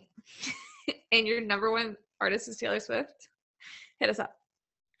 funny, and your number one artist is Taylor Swift, hit us up.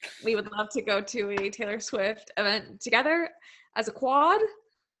 We would love to go to a Taylor Swift event together as a quad.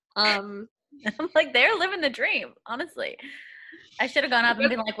 I'm like, they're living the dream, honestly. I should have gone up and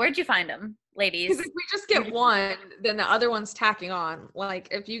been like, where'd you find them, ladies? Because if we just get one, then the other one's tacking on. Like,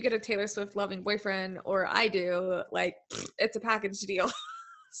 if you get a Taylor Swift loving boyfriend, or I do, like, it's a package deal.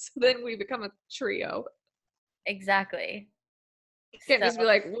 So then we become a trio. Exactly. You can't just be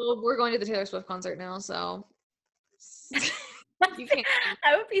like, well, we're going to the Taylor Swift concert now, so you can't.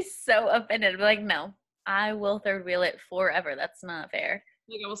 I would be so offended. Be like, no, I will third wheel it forever. That's not fair.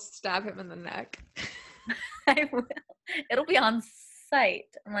 Like, I will stab him in the neck. I will. It'll be on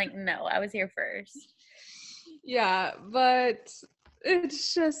site. I'm like, no, I was here first. Yeah, but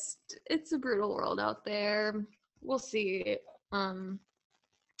it's a brutal world out there. We'll see. I'm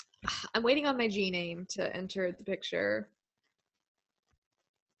waiting on my G name to enter the picture.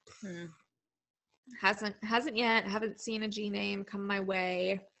 Hasn't yet. Haven't seen a G name come my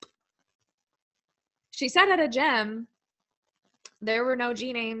way. She said at a gem there were no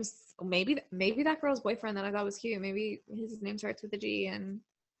G names. Maybe that girl's boyfriend that I thought was cute, maybe his name starts with a G and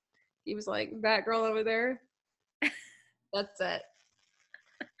he was like, that girl over there. That's it.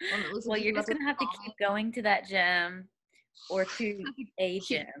 Well, you're just gonna have to keep going to that gym or to a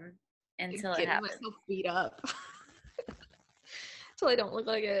gym until it happens. Myself beat up until I don't look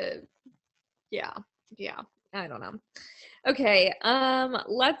like a yeah I don't know. Okay,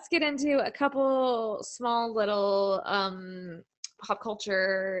 let's get into a couple small little pop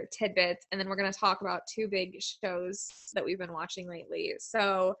culture tidbits, and then we're going to talk about two big shows that we've been watching lately.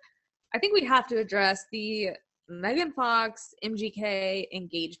 So I think we have to address the Megan Fox MGK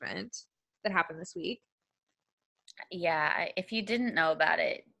engagement that happened this week. Yeah, if you didn't know about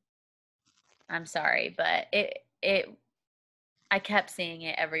it, I'm sorry, but I kept seeing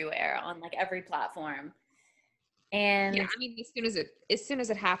it everywhere on like every platform. And Yeah, I mean, as soon as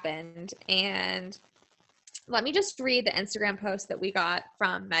it happened, and let me just read the Instagram post that we got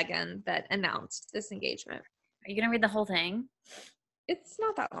from Megan that announced this engagement. are you gonna read the whole thing? It's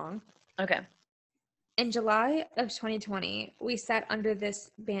not that long. Okay. In July of 2020, we sat under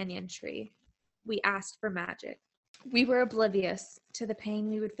this banyan tree. We asked for magic. We were oblivious to the pain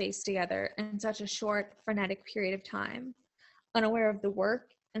we would face together in such a short, frenetic period of time, unaware of the work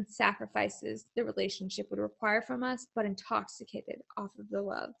and sacrifices the relationship would require from us, but intoxicated off of the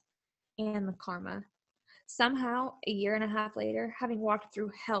love and the karma. Somehow, a year and a half later, having walked through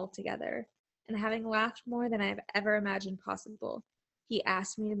hell together and having laughed more than I have ever imagined possible, he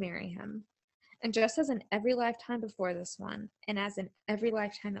asked me to marry him. And just as in every lifetime before this one, and as in every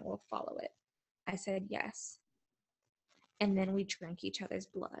lifetime that will follow it, I said yes. And then we drank each other's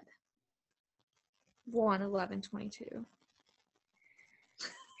blood. 1/11/22.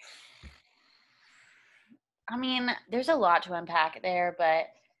 I mean, there's a lot to unpack there, but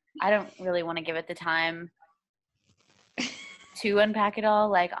I don't really want to give it the time to unpack it all,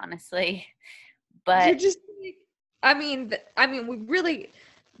 like, honestly. But You're just like, we really,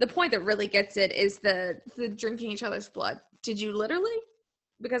 the point that really gets it is the drinking each other's blood. Did you literally?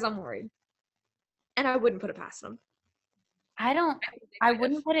 Because I'm worried. And I wouldn't put it past them. I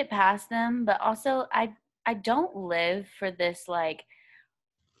wouldn't put it past them, but also I don't live for this, like,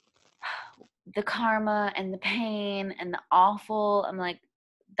 the karma and the pain and the awful. I'm like,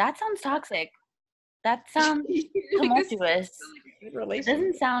 that sounds toxic. That sounds tumultuous. It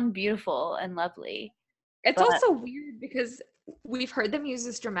doesn't sound beautiful and lovely. It's also weird because we've heard them use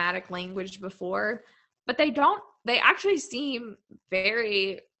this dramatic language before, but they actually seem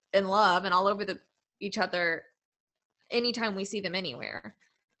very in love and all over each other anytime we see them anywhere.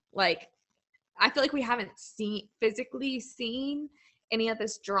 Like, I feel like we haven't physically seen any of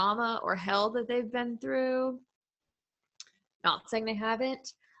this drama or hell that they've been through. Not saying they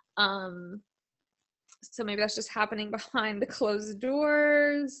haven't. So maybe that's just happening behind the closed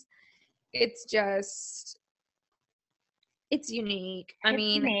doors. It's unique.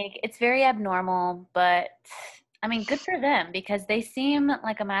 It's very abnormal, but I mean, good for them because they seem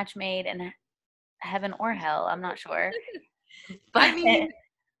like a match made in heaven or hell. I'm not sure. But I mean,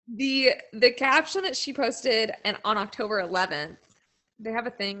 the caption that she posted on October 11th, they have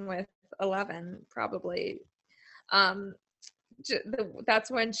a thing with 11 probably.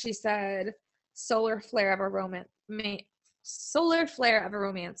 That's when she said, solar flare of a romance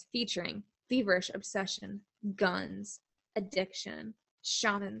featuring feverish obsession, guns, addiction,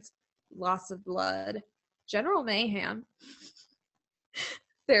 shamans, loss of blood, general mayhem,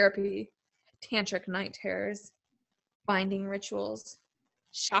 therapy, tantric night terrors, binding rituals,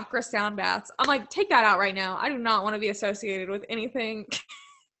 chakra sound baths. I'm like, take that out right now. I do not want to be associated with anything.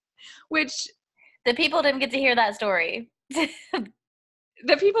 Which the people didn't get to hear that story.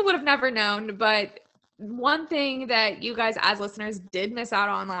 The people would have never known, but one thing that you guys as listeners did miss out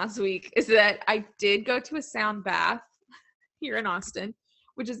on last week is that I did go to a sound bath here in Austin,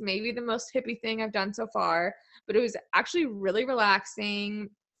 which is maybe the most hippie thing I've done so far, but it was actually really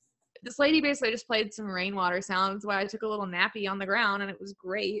relaxing. This lady basically just played some rainwater sounds while I took a little nappy on the ground, and it was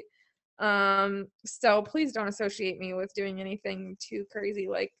great. So please don't associate me with doing anything too crazy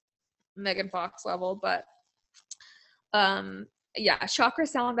like Megan Fox level, but yeah, chakra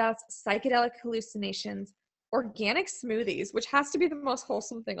sound baths, psychedelic hallucinations, organic smoothies, which has to be the most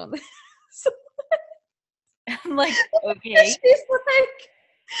wholesome thing on this. I'm like, okay. She's like,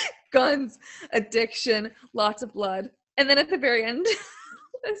 guns, addiction, lots of blood. And then at the very end,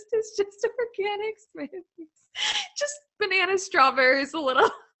 this is just organic smoothies. Just banana, strawberries, a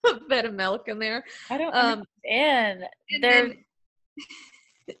little bit of milk in there. I don't understand.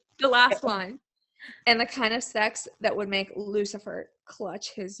 The last line. And the kind of sex that would make Lucifer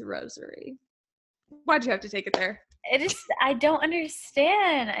clutch his rosary. Why'd you have to take it there? I don't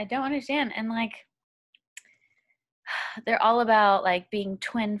understand. And like, they're all about like being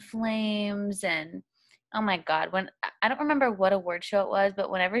twin flames and oh my God, when I don't remember what award show it was,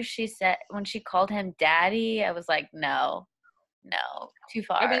 but when she called him daddy, I was like, no, too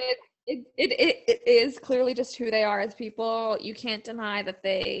far. I mean, it is clearly just who they are as people. You can't deny that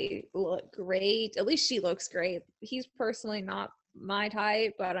they look great. At least she looks great. He's personally not my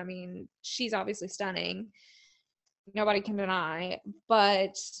type, but I mean, she's obviously stunning. Nobody can deny.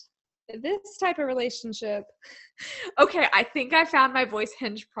 But this type of relationship, okay, I think I found my voice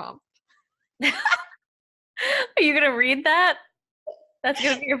hinge prompt. Are you gonna read that? That's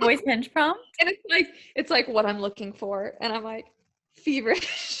gonna be your voice hinge prompt? And it's like what I'm looking for. And I'm like,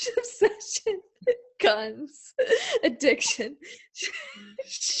 feverish obsession, guns, addiction,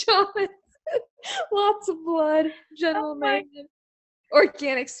 shamans, Lots of blood, Oh General my. Megan.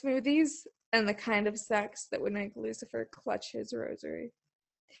 Organic smoothies and the kind of sex that would make Lucifer clutch his rosary.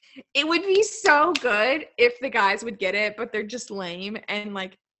 It would be so good if the guys would get it, but they're just lame and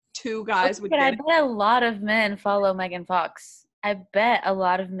like 2 guys would But I get it. bet a lot of men follow Megan Fox. I bet a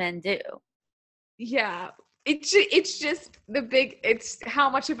lot of men do. Yeah. It's just it's how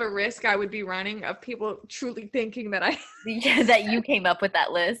much of a risk I would be running of people truly thinking that I Yeah, that you came up with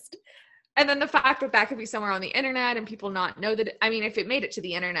that list. and then the fact that that could be somewhere on the internet and people not know that. I mean, if it made it to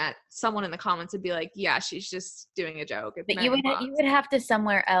the internet, someone in the comments would be like, yeah, she's just doing a joke. It's But Megan Fox. you would have to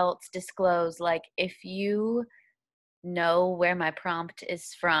somewhere else disclose, like, if you know where my prompt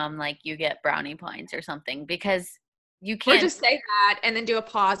is from, like, you get brownie points or something, because you Or can't. just say that and then do a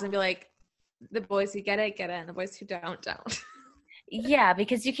pause and be like, the boys who get it, and the boys who don't. Yeah,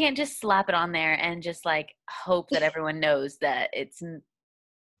 because you can't just slap it on there and just like hope that everyone knows that it's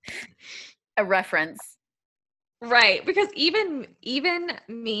a reference. Right, because even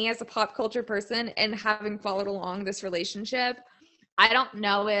me as a pop culture person and having followed along this relationship, I don't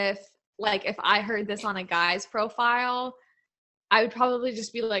know if I heard this on a guy's profile, I would probably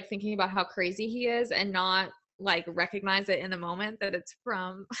just be like thinking about how crazy he is and not like recognize it in the moment that it's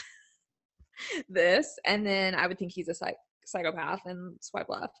from this, and then I would think he's a psychopath and swipe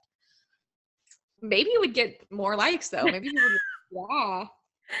left. Maybe it would get more likes though. Maybe people would, yeah.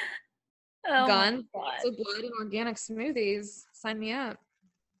 Oh Guns, my lots of blood, and organic smoothies. Sign me up.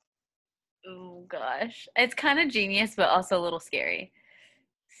 Oh gosh. It's kind of genius, but also a little scary.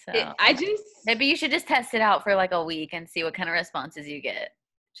 So I just maybe you should just test it out for like a week and see what kind of responses you get.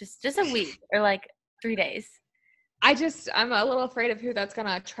 Just a week or like 3 days. I'm a little afraid of who that's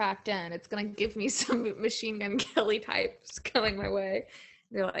gonna attract in. It's gonna give me some Machine Gun Kelly types coming my way.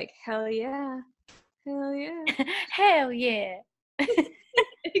 They're like, hell yeah. Hell yeah. Hell yeah.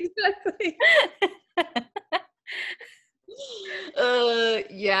 Exactly.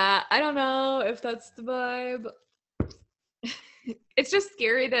 Yeah, I don't know if that's the vibe. It's just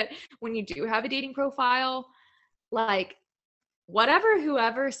scary that when you do have a dating profile, like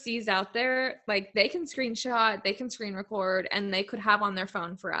whoever sees out there, like they can screenshot, they can screen record, and they could have on their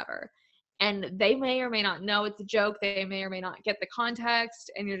phone forever. And they may or may not know it's a joke. They may or may not get the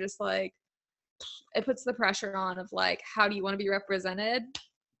context. And you're just like, it puts the pressure on of like, how do you want to be represented?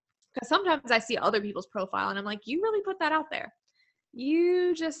 Because sometimes I see other people's profile and I'm like, you really put that out there.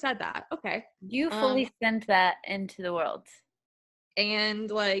 You just said that. Okay. You fully sent that into the world. And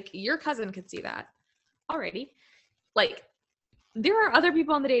like your cousin could see that already. Like there are other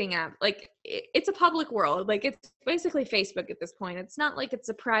people on the dating app. Like it's a public world. Like it's basically Facebook at this point. It's not like it's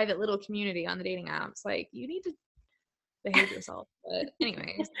a private little community on the dating apps. Like you need to behave yourself. But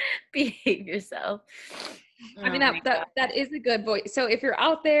anyways, Behave yourself. I mean that is a good voice. So if you're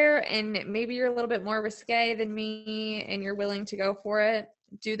out there and maybe you're a little bit more risque than me and you're willing to go for it,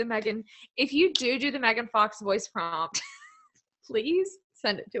 do the Megan. If you do the Megan Fox voice prompt, please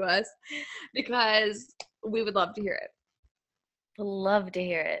send it to us because we would love to hear it. Love to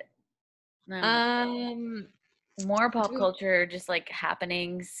hear it. More pop culture, just like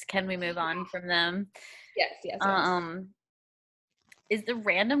happenings. Can we move on from them? Yes. Is the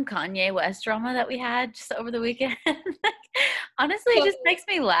random Kanye West drama that we had just over the weekend? Like, honestly, it just makes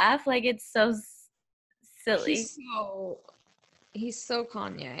me laugh. Like it's so silly. He's so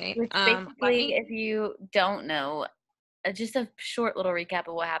Kanye. Which basically, if you don't know, just a short little recap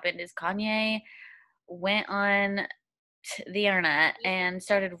of what happened is Kanye went on the internet and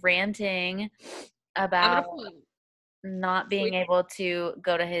started ranting about not being able to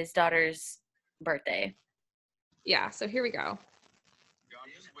go to his daughter's birthday. Yeah, so here we go. I'm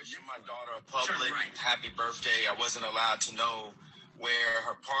just wishing my daughter a public happy birthday. I wasn't allowed to know where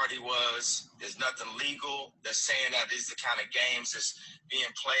her party was. There's nothing legal. They're saying that these are the kind of games that's being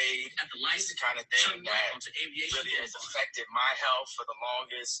played. It's the kind of thing that really has affected my health for the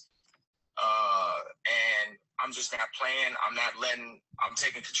longest. And I'm just not playing. I'm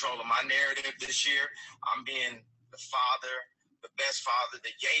taking control of my narrative this year. I'm being the father, the best father,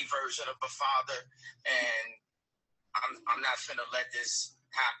 the gay version of a father. And I'm not finna let this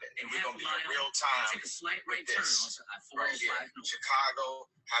happen. And we're gonna be in real time with this right here. Chicago,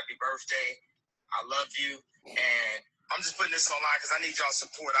 happy birthday. I love you. And I'm just putting this online because I need y'all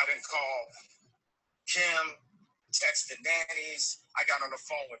support. I didn't call Kim, texted nannies. I got on the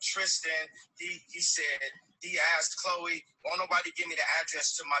phone with Tristan. He said, he asked Chloe, won't nobody give me the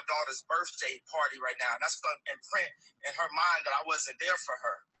address to my daughter's birthday party right now? And that's going to imprint in her mind that I wasn't there for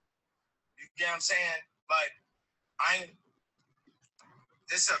her. You get what I'm saying? Like, I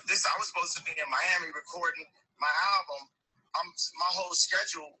was supposed to be in Miami recording my album. My whole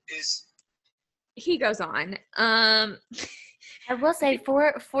schedule is he goes on. I will say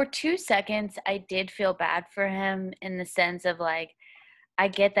for 2 seconds, I did feel bad for him in the sense of like, I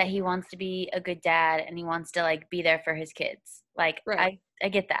get that he wants to be a good dad and he wants to like be there for his kids. Like Right. I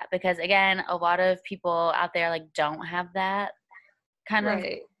get that because again, a lot of people out there like don't have that kind of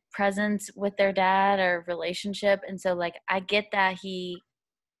Right. presence with their dad or relationship, and so like I get that he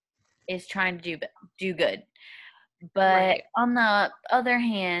is trying to do good. But Right. on the other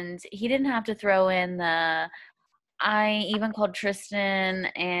hand, he didn't have to throw in the I even called Tristan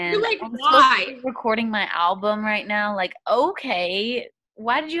You're and like, I'm supposed to why? be recording my album right now. Like, okay,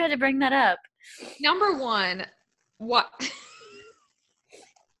 why did you have to bring that up? Number one, what?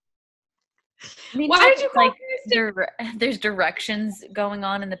 Why Meanwhile, did you it's call like Tristan? there's directions going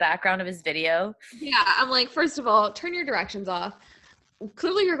on in the background of his video. Yeah, I'm like, first of all, turn your directions off.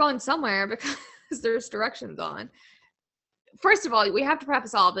 Clearly you're going somewhere because there's directions on. First of all, we have to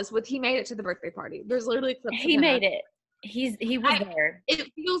preface all of this with he made it to the birthday party. There's literally clips of He him. made it. He was there.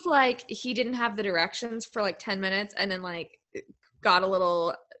 It feels like he didn't have the directions for like 10 minutes and then like got a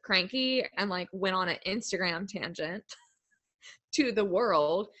little cranky and like went on an Instagram tangent to the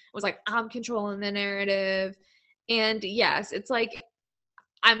world. Was like, I'm controlling the narrative. And yes, it's like,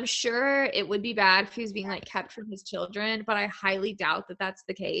 I'm sure it would be bad if he was being like kept from his children, but I highly doubt that that's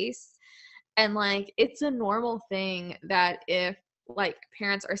the case. And like, it's a normal thing that if like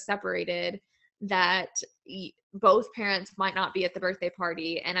parents are separated, that both parents might not be at the birthday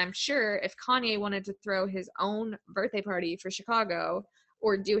party. And I'm sure if Kanye wanted to throw his own birthday party for Chicago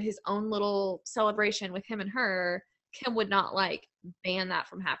or do his own little celebration with him and her, Kim would not like ban that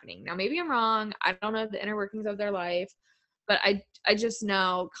from happening. Now, maybe I'm wrong. I don't know the inner workings of their life, but I just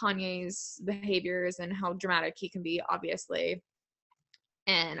know Kanye's behaviors and how dramatic he can be, obviously.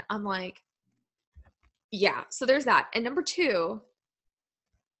 And I'm like, yeah, so there's that. And number two,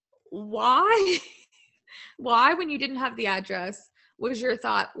 why why when you didn't have the address was your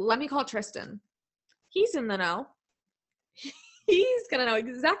thought, let me call Tristan? He's in the know. He's gonna know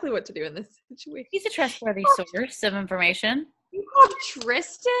exactly what to do in this situation. He's a trustworthy source of information. You called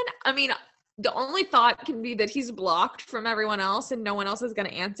Tristan? I mean, the only thought can be that he's blocked from everyone else and no one else is going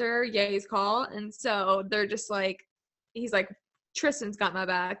to answer Ye's call. And so they're just like, he's like, Tristan's got my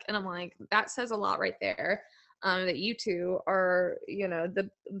back. And I'm like, that says a lot right there. That you two are, you know,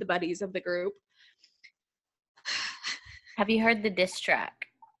 the buddies of the group. Have you heard the diss track?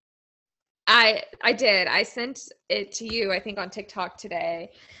 I did. I sent it to you, I think, on TikTok today.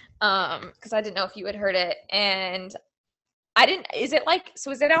 Because I didn't know if you had heard it. And I didn't, is it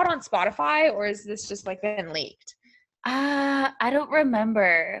out on Spotify or is this just like been leaked? I don't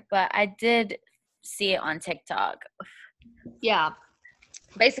remember, but I did see it on TikTok. Yeah.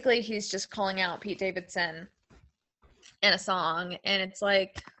 Basically, he's just calling out Pete Davidson in a song, and it's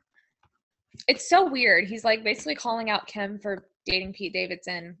like, it's so weird. He's like basically calling out Kim for dating Pete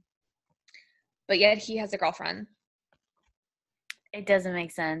Davidson, but yet he has a girlfriend. It doesn't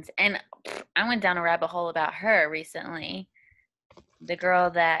make sense. And I went down a rabbit hole about her recently. The girl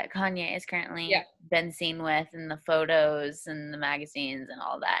that Kanye is currently been seen with in the photos and the magazines and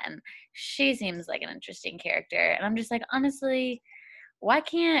all that. And she seems like an interesting character. And I'm just like, honestly, why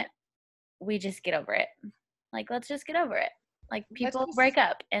can't we just get over it? Like, let's just get over it. Like, people break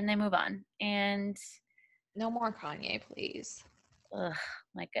up and they move on. And no more Kanye, please. Ugh,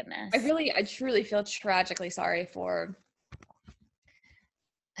 my goodness. I truly feel tragically sorry for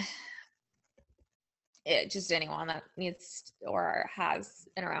just anyone that needs or has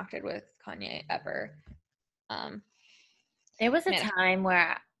interacted with Kanye ever. There was a time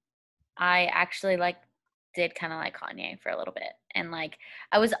where I actually did kind of like Kanye for a little bit, and like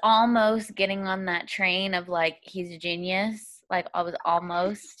I was almost getting on that train of like he's a genius. Like I was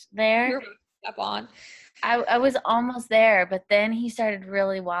almost there. You're up on. I was almost there, but then he started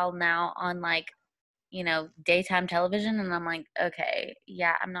really wilding out on like, you know, daytime television, and I'm like, okay,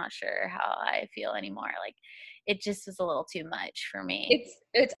 yeah, I'm not sure how I feel anymore. Like, it just was a little too much for me.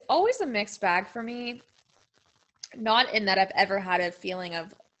 It's always a mixed bag for me. Not in that I've ever had a feeling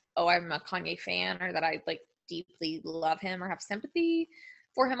of, oh, I'm a Kanye fan, or that I like deeply love him or have sympathy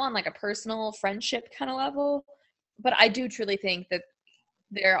for him on like a personal friendship kind of level, but I do truly think that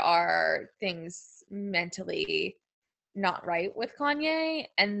there are things mentally not right with Kanye,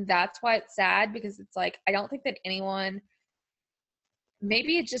 and that's why it's sad, because it's like I don't think that anyone,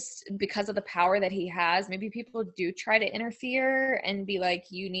 maybe it's just because of the power that he has, maybe people do try to interfere and be like,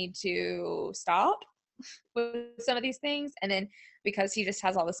 you need to stop with some of these things, and then because he just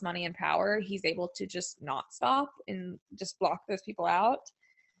has all this money and power, he's able to just not stop and just block those people out.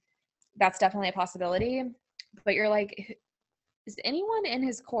 That's definitely a possibility. But you're like, is anyone in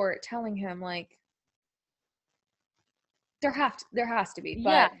his court telling him like, There has to be, but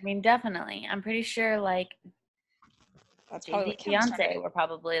Yeah, I mean, definitely. I'm pretty sure, like, that's probably Jay-Z what Kim started. Beyonce were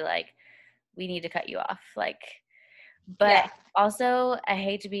probably like, we need to cut you off. Like, but Yeah. also, I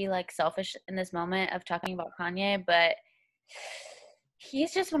hate to be, like, selfish in this moment of talking about Kanye, but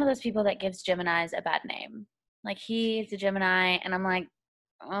he's just one of those people that gives Geminis a bad name. Like, he's a Gemini, and I'm like,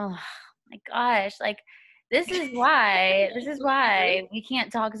 oh my gosh, like, this is why we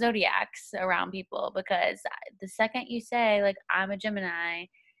can't talk zodiacs around people, because the second you say, like, I'm a Gemini,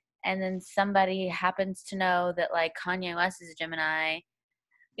 and then somebody happens to know that, like, Kanye West is a Gemini,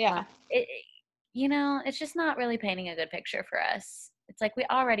 Yeah. It's just not really painting a good picture for us. It's like we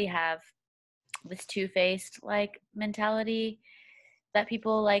already have this two-faced, like, mentality that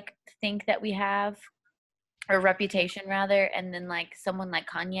people, like, think that we have, or reputation rather, and then, like, someone like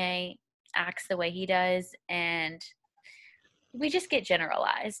Kanye acts the way he does, and we just get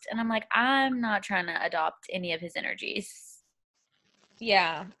generalized, and I'm like, I'm not trying to adopt any of his energies.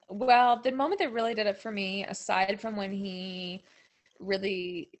 Yeah. Well, the moment that really did it for me, aside from when he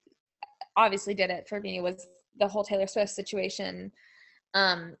really obviously did it for me, was the whole Taylor Swift situation.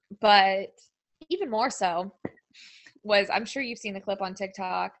 But even more so was, I'm sure you've seen the clip on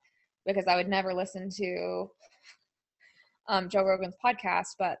TikTok, because I would never listen to Joe Rogan's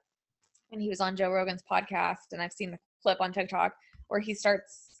podcast, but when he was on Joe Rogan's podcast, and I've seen the clip on TikTok where he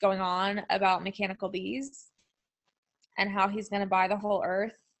starts going on about mechanical bees and how he's going to buy the whole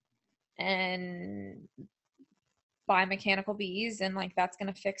earth and buy mechanical bees, and like that's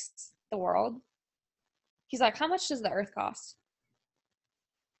going to fix the world. He's like, how much does the earth cost?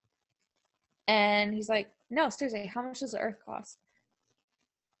 And he's like, no, seriously, how much does the earth cost?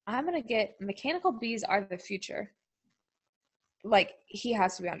 I'm going to get mechanical bees are the future. Like, he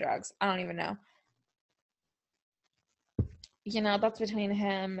has to be on drugs. I don't even know. That's between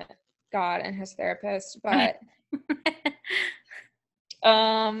him, God, and his therapist. But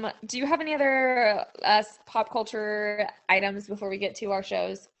do you have any other pop culture items before we get to our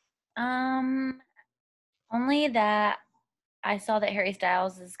shows? Only that I saw that Harry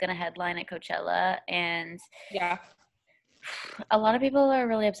Styles is going to headline at Coachella, and yeah, a lot of people are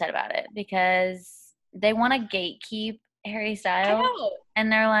really upset about it because they want to gatekeep Harry Styles,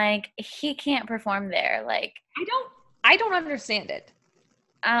 and they're like, he can't perform there. Like, I don't understand it.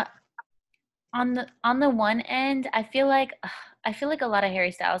 On the one end, I feel like a lot of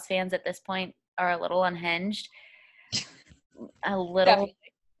Harry Styles fans at this point are a little unhinged. A little, Definitely.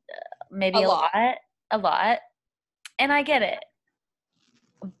 maybe a lot. And I get it.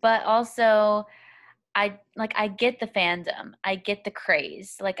 But also, I get the fandom. I get the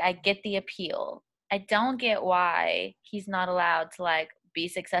craze. Like, I get the appeal. I don't get why he's not allowed to, like, be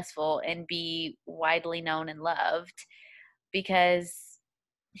successful and be widely known and loved, because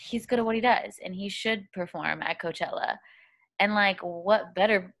he's good at what he does, and he should perform at Coachella. And, like, what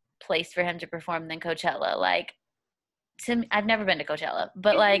better place for him to perform than Coachella? Like, I've never been to Coachella,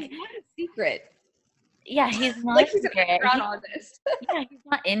 but, like, it's not a secret. Yeah, he's not like, he's an underground artist. Yeah, he's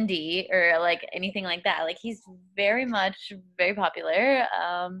not indie or, like, anything like that. Like, he's very popular.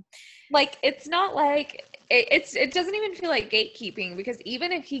 Like, it's not like it doesn't even feel like gatekeeping, because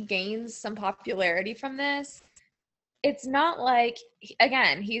even if he gains some popularity from this, it's not like,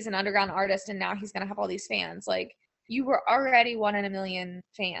 again, he's an underground artist and now he's gonna have all these fans. Like, you were already 1 in a million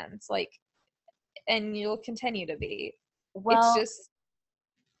fans, like, and you'll continue to be. Well, it's just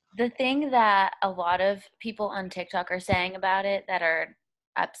the thing that a lot of people on TikTok are saying about it that are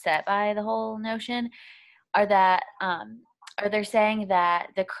upset by the whole notion are that they're saying that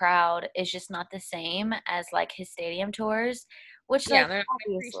the crowd is just not the same as, like, his stadium tours, which, like,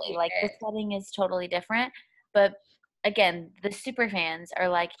 obviously, like, the setting is totally different. But again, the super fans are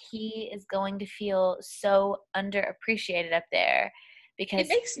like, he is going to feel so underappreciated up there because it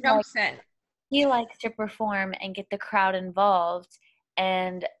makes no sense. He likes to perform and get the crowd involved,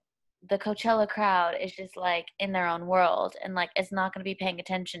 and the Coachella crowd is just, like, in their own world, and, like, it's not going to be paying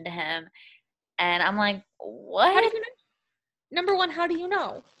attention to him. And I'm like, what? How do you know? Number one, how do you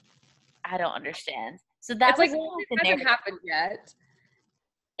know? I don't understand. So that's like, it hasn't happened yet.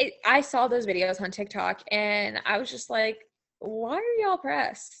 I saw those videos on TikTok and I was just like, why are y'all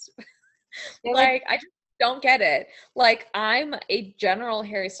pressed? Like, I just don't get it. Like, I'm a general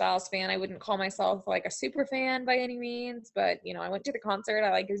Harry Styles fan. I wouldn't call myself, like, a super fan by any means, but, I went to the concert.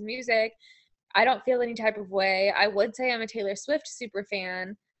 I like his music. I don't feel any type of way. I would say I'm a Taylor Swift super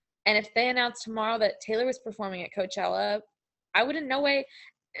fan. And if they announced tomorrow that Taylor was performing at Coachella, I would in no way,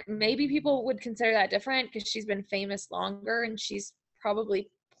 maybe people would consider that different because she's been famous longer and she's probably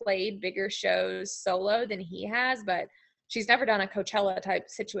played bigger shows solo than he has, but she's never done a Coachella type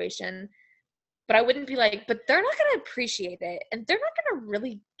situation. but I wouldn't be like, but they're not going to appreciate it. And they're not going to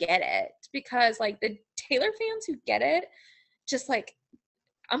really get it because like the Taylor fans who get it, just like,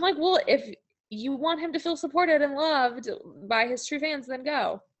 I'm like, well, if you want him to feel supported and loved by his true fans, then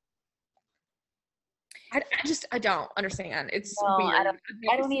go. I don't understand. It's No, weird.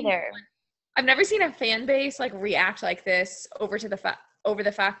 I don't either. I've never seen a fan base like react like this over the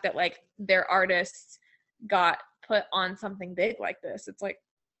fact that like their artists got put on something big like this. It's like,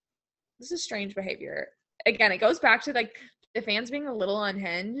 this is strange behavior. Again, it goes back to like the fans being a little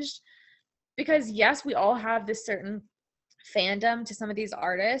unhinged because yes, we all have this certain fandom to some of these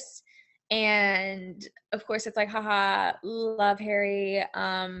artists. And of course it's like, haha, love Harry,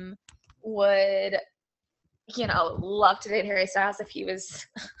 would, you know, love to date Harry Styles if he was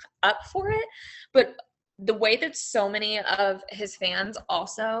up for it. But the way that so many of his fans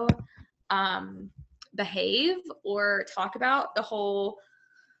also behave or talk about the whole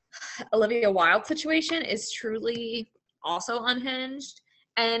Olivia Wilde situation is truly also unhinged.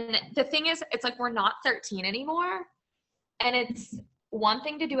 And the thing is, it's like we're not 13 anymore. And it's one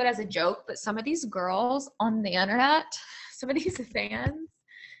thing to do it as a joke, but some of these girls on the internet, some of these fans,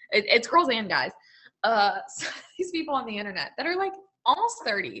 it's girls and guys, some of these people on the internet that are like almost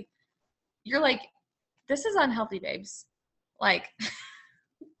 30, you're like, this is unhealthy, babes. Like,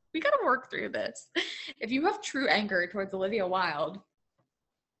 we got to work through this. If you have true anger towards Olivia Wilde,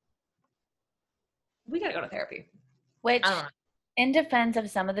 we got to go to therapy. Which, in defense of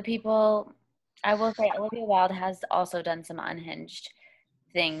some of the people, I will say Olivia Wilde has also done some unhinged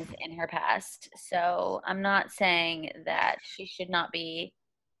things in her past. So I'm not saying that she should not be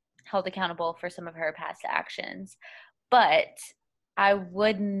held accountable for some of her past actions. But I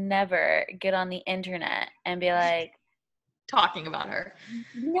would never get on the internet and be like, talking about her.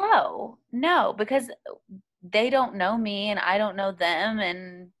 No, because they don't know me and I don't know them.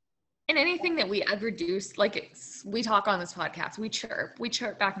 And anything that we ever do, like we talk on this podcast, we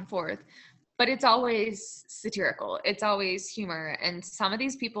chirp back and forth, but it's always satirical. It's always humor. And some of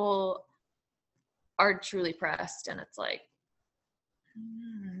these people are truly pressed. And it's like,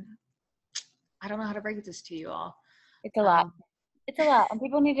 I don't know how to break this to you all. It's a lot. It's a lot. And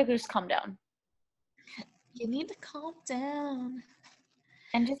people need to just calm down. You need to calm down.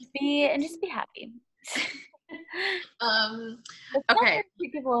 And just be happy. Okay.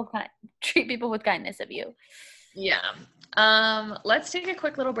 Treat people with kindness of you. Yeah. Let's take a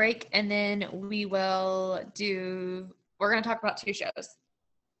quick little break and then we're going to talk about 2 shows.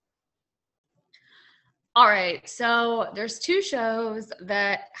 All right. So there's 2 shows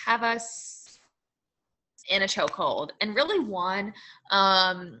that have us in a chokehold and really one.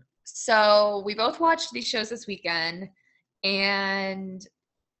 So we both watched these shows this weekend and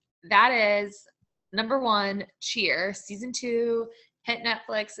that is number 1, Cheer, season 2 hit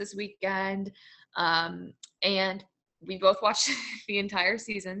Netflix this weekend. And we both watched the entire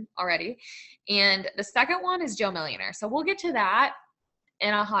season already. And the second one is Joe Millionaire. So we'll get to that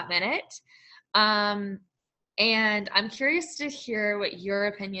in a hot minute. And I'm curious to hear what your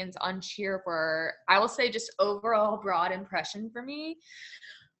opinions on Cheer were. I will say just overall broad impression for me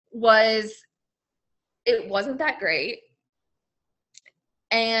was it wasn't that great.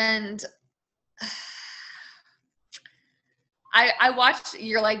 And I watched,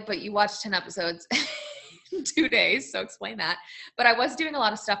 you're like, but you watched 10 episodes in 2 days, so explain that. But I was doing a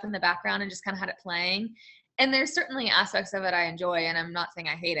lot of stuff in the background and just kind of had it playing. And there's certainly aspects of it I enjoy, and I'm not saying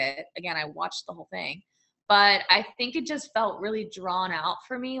I hate it. Again, I watched the whole thing. But I think it just felt really drawn out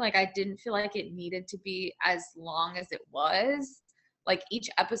for me. Like I didn't feel like it needed to be as long as it was. Like each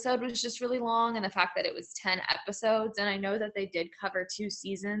episode was just really long, and the fact that it was 10 episodes, and I know that they did cover 2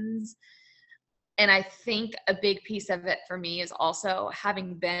 seasons. And I think a big piece of it for me is also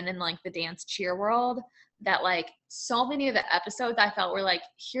having been in like the dance cheer world, that like so many of the episodes I felt were like,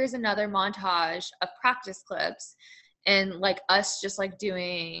 here's another montage of practice clips and like us just like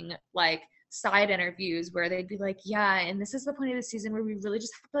doing like side interviews where they'd be like, yeah, and this is the point of the season where we really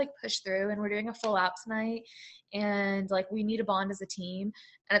just have to like push through and we're doing a full out tonight and like we need to bond as a team.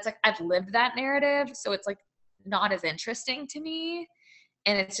 And it's like I've lived that narrative, so it's like not as interesting to me.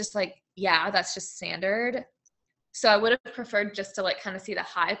 And it's just like, yeah, that's just standard. So I would have preferred just to like kind of see the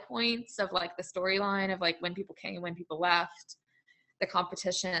high points of like the storyline of like when people came, when people left, the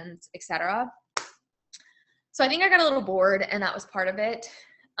competitions, etc. So I think I got a little bored, and that was part of it.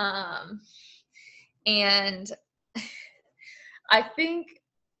 And I think,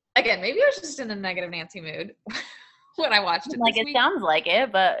 again, maybe I was just in a negative Nancy mood when I watched it. Like it sounds like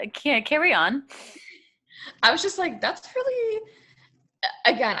it, but can't carry on. I was just like, that's really,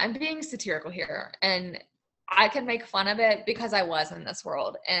 again, I'm being satirical here, and I can make fun of it because I was in this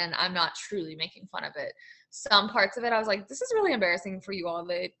world and I'm not truly making fun of it. Some parts of it, I was like, this is really embarrassing for you all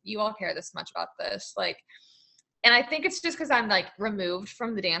that you all care this much about this. Like, and I think it's just because I'm like removed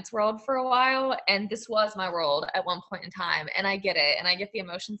from the dance world for a while. And this was my world at one point in time. And I get it. And I get the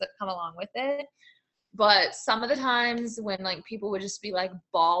emotions that come along with it. But some of the times when like people would just be like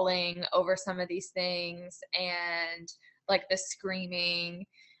bawling over some of these things and like the screaming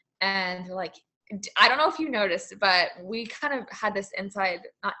and like, I don't know if you noticed, but we kind of had this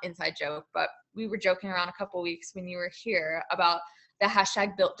not inside joke, but we were joking around a couple weeks when you were here about the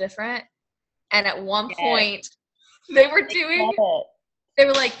hashtag built different. And at one point they were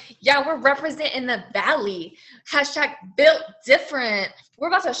like, yeah, we're representing the valley. Hashtag built different. We're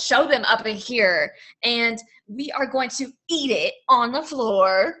about to show them up in here and we are going to eat it on the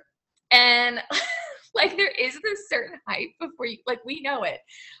floor. And like, there is this certain hype before you, like, we know it.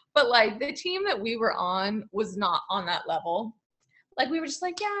 But like the team that we were on was not on that level. Like we were just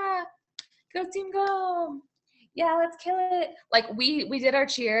like, yeah, go team go. Yeah, let's kill it. Like we did our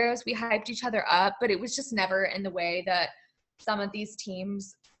cheers, we hyped each other up, but it was just never in the way that some of these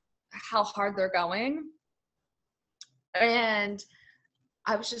teams, how hard they're going. And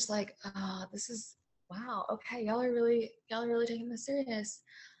I was just like, oh, this is, wow, okay, y'all are really taking this serious.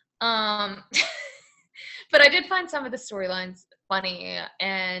 But I did find some of the storylines funny,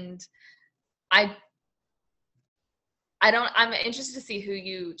 and I'm interested to see who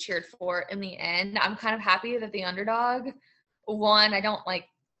you cheered for in the end. I'm kind of happy that the underdog won. I don't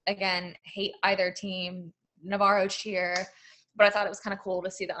hate either team, Navarro cheer, but I thought it was kind of cool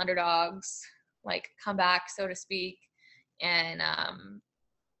to see the underdogs like come back, so to speak. And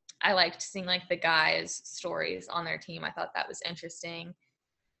I liked seeing like the guys' stories on their team. I thought that was interesting.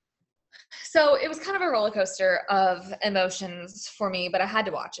 So it was kind of a roller coaster of emotions for me, but I had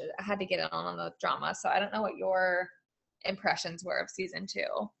to watch it. I had to get in on the drama. So I don't know what your impressions were of season 2.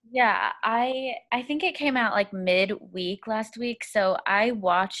 Yeah, I think it came out like midweek last week, so I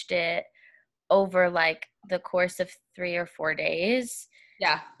watched it over like the course of 3 or 4 days.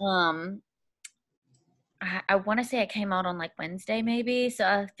 Yeah. I want to say it came out on like Wednesday maybe, so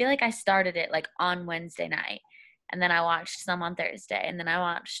I feel like I started it like on Wednesday night. And then I watched some on Thursday, and then I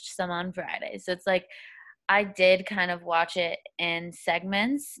watched some on Friday. So it's like I did kind of watch it in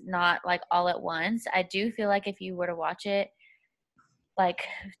segments, not like all at once. I do feel like if you were to watch it, like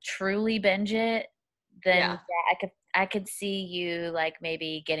truly binge it, then yeah, I could see you like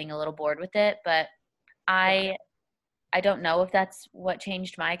maybe getting a little bored with it. But I don't know if that's what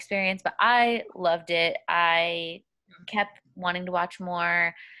changed my experience, but I loved it. I kept wanting to watch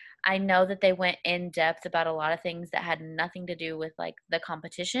more. I know that they went in depth about a lot of things that had nothing to do with like the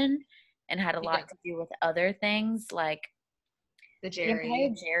competition and had a lot to do with other things. Like the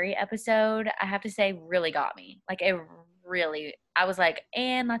entire Jerry episode, I have to say, really got me. Like I was like,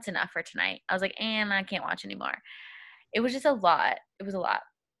 and that's enough for tonight. I was like, and I can't watch anymore. It was just a lot. It was a lot.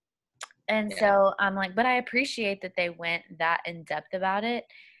 And so I'm like, but I appreciate that they went that in depth about it.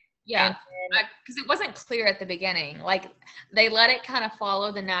 Yeah, because it wasn't clear at the beginning. Like they let it kind of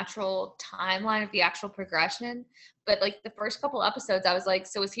follow the natural timeline of the actual progression. But like the first couple episodes, I was like,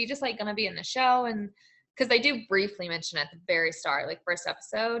 so is he just like going to be in the show? And because they do briefly mention at the very start, like first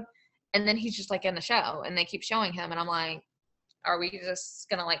episode, and then he's just like in the show and they keep showing him. And I'm like, are we just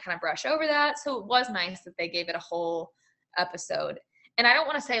going to like kind of brush over that? So it was nice that they gave it a whole episode. And I don't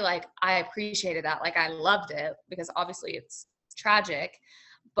want to say like I appreciated that. Like I loved it because obviously it's tragic.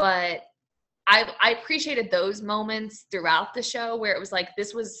 But I appreciated those moments throughout the show where it was like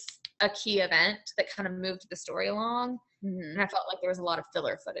this was a key event that kind of moved the story along. Mm-hmm. And I felt like there was a lot of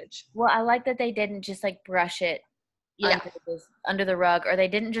filler footage. Well, I like that they didn't just like brush it under the rug, or they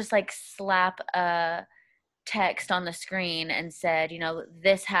didn't just like slap a text on the screen and said, you know,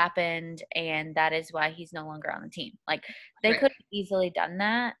 this happened and that is why he's no longer on the team. Like they could have easily done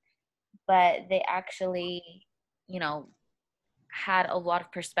that, but they actually, you know, had a lot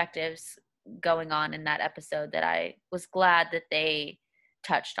of perspectives going on in that episode that I was glad that they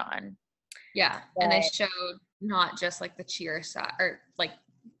touched on. Yeah. But, and they showed not just like the cheer side or like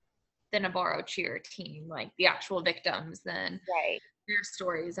the Navarro cheer team, like the actual victims and their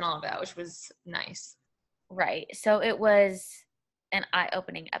stories and all of that, which was nice. Right. So it was an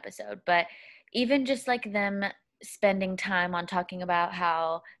eye-opening episode, but even just like them spending time on talking about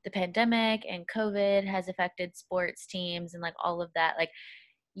how the pandemic and COVID has affected sports teams and like all of that. Like,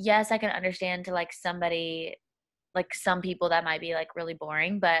 yes, I can understand to like somebody, like some people that might be like really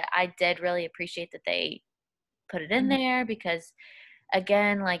boring, but I did really appreciate that they put it in there because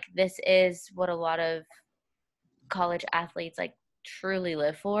again, like this is what a lot of college athletes like truly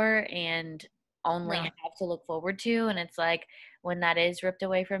live for. And only No. have to look forward to. And it's like when that is ripped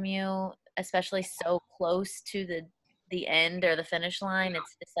away from you, especially so close to the end or the finish line,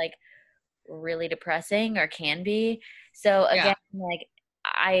 it's just like really depressing, or can be. So Yeah. again, like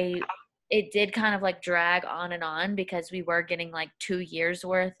it did kind of like drag on and on because we were getting like 2 years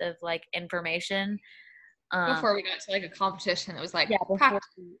worth of like information. Before we got to like a competition, it was like Yeah, before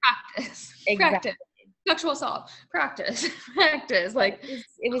practice, exactly. practice, sexual assault, practice, practice. Like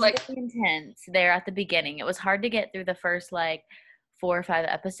It was like very intense there at the beginning. It was hard to get through the first like 4 or 5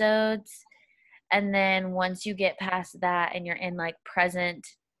 episodes. And then once you get past that and you're in like present,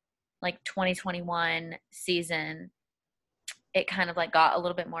 like 2021 season, it kind of like got a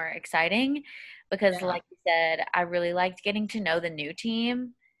little bit more exciting because like you said, I really liked getting to know the new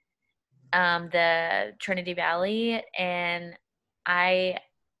team, the Trinity Valley, and I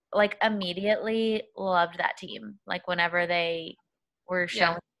like immediately loved that team. Like whenever they were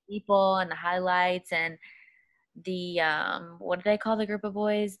showing people and the highlights and the what do they call the group of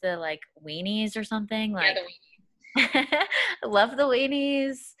boys? The like weenies or something? Like love the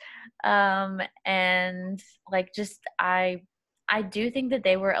weenies. And like just I do think that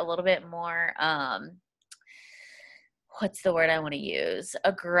they were a little bit more what's the word I want to use?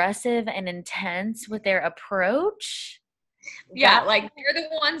 Aggressive and intense with their approach. yeah, like they're the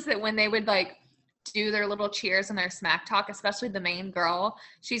ones that when they would like do their little cheers and their smack talk, especially the main girl.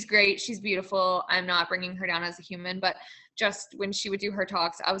 She's great. She's beautiful. I'm not bringing her down as a human, but just when she would do her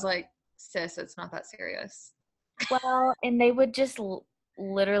talks, I was like, sis, it's not that serious. Well, and they would just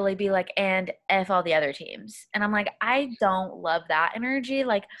literally be like, and F all the other teams. And I'm like, I don't love that energy.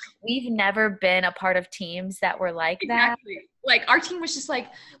 Like, we've never been a part of teams that were like that. Exactly. Like, our team was just like,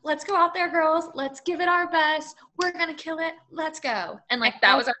 let's go out there, girls. Let's give it our best. We're going to kill it. Let's go. And, like,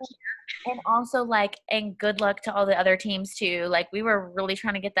 that was our team. And also, like, and good luck to all the other teams, too. Like, we were really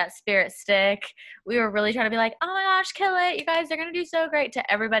trying to get that spirit stick. We were really trying to be like, oh, my gosh, kill it. You guys are going to do so great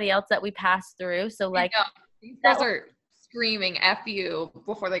to everybody else that we passed through. So, like, these girls are screaming F you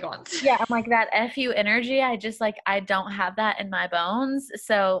before they go on. Yeah, I'm like that F you energy. I just like, I don't have that in my bones.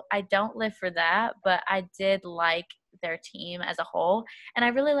 So I don't live for that, but I did like their team as a whole. And I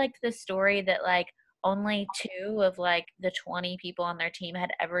really liked the story that like only 2 of like the 20 people on their team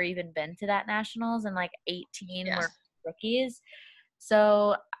had ever even been to that nationals, and like 18 were rookies.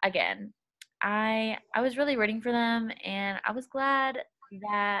 So again, I was really rooting for them, and I was glad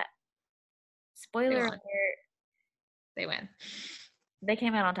that, spoiler alert, they win. They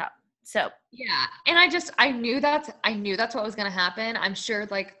came out on top. So yeah, and I knew that's what was going to happen. I'm sure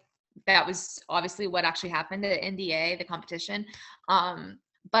like that was obviously what actually happened at NDA, the competition.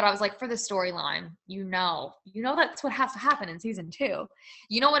 But I was like, for the storyline, you know that's what has to happen in season 2.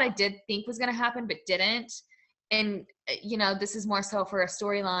 You know what I did think was going to happen but didn't, and you know, this is more so for a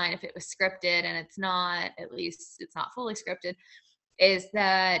storyline if it was scripted, and it's not, at least it's not fully scripted, is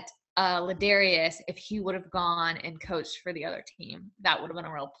that Ladarius, if he would have gone and coached for the other team, that would have been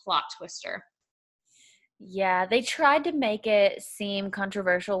a real plot twister. Yeah, they tried to make it seem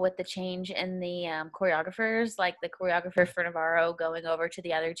controversial with the change in the choreographers, like the choreographer for Navarro going over to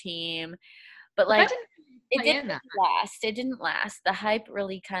the other team. But like, it didn't last. It didn't last. The hype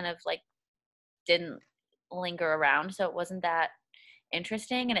really kind of like didn't linger around, so it wasn't that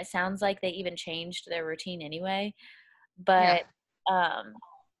interesting. And it sounds like they even changed their routine anyway. But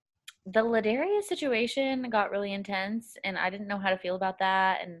the Ladarius situation got really intense, and I didn't know how to feel about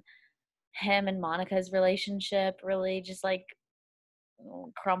that. And him and Monica's relationship really just like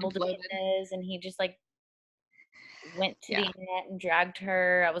crumbled to pieces, and he just like went to the internet and dragged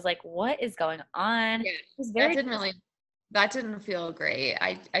her. I was like, what is going on? Yeah, it was very that didn't feel great.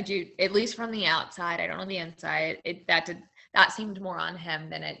 I do, at least from the outside, I don't know the inside, that seemed more on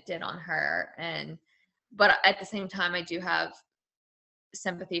him than it did on her. But at the same time, I do have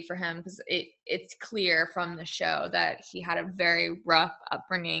sympathy for him because it's clear from the show that he had a very rough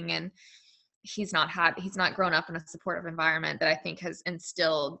upbringing, and he's not grown up in a supportive environment that I think has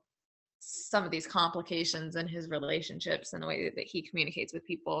instilled some of these complications in his relationships and the way that he communicates with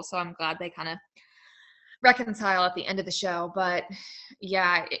people. So I'm glad they kind of reconcile at the end of the show. But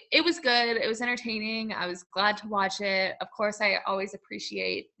yeah, it was good. It was entertaining. I was glad to watch it. Of course, I always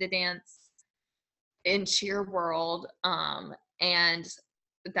appreciate the dance in cheer world. And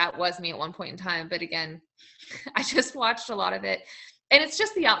that was me at one point in time. But again, I just watched a lot of it. And it's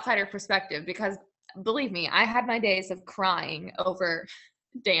just the outsider perspective because, believe me, I had my days of crying over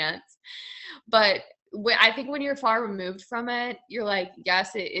dance. But I think when you're far removed from it, you're like,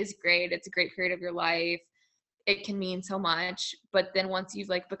 yes, it is great. It's a great period of your life. It can mean so much. But then once you've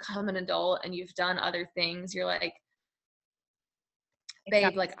like become an adult and you've done other things, you're like,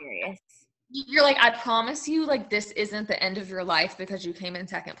 babe, like, serious. you're like, I promise you, like, this isn't the end of your life because you came in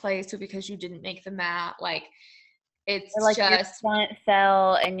second place or because you didn't make the mat. Like, it's Or like your just, stunt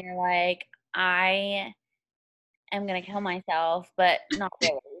fell and you're like, I am gonna kill myself, but not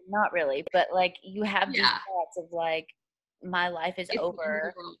really. But like you have these yeah, thoughts of like, my life is it's the end of the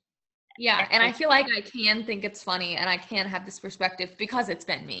over. world. Yeah, And and I like, feel like I can think it's funny and I can have this perspective because it's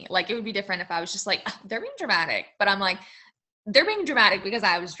been me. Like, it would be different if I was just like, "Ugh, they're being dramatic," but I'm like, they're being dramatic because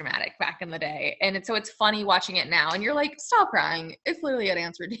I was dramatic back in the day. And so it's funny watching it now. And you're like, stop crying. It's literally an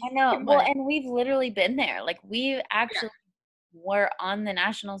answer to I know. your Well, money. and we've literally been there. Like we Yeah. actually were on the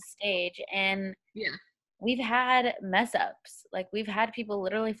national stage and Yeah. we've had mess ups. Like we've had people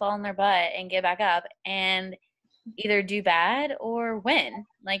literally fall on their butt and get back up and either do bad or win.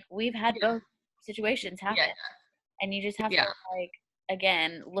 Like we've had Yeah. both situations Yeah. happen. And you just have to Yeah. like,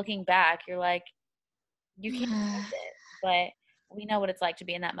 again, looking back, you're like, you can't help it. But we know what it's like to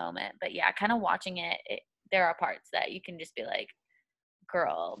be in that moment. But yeah, kind of watching it, there are parts that you can just be like,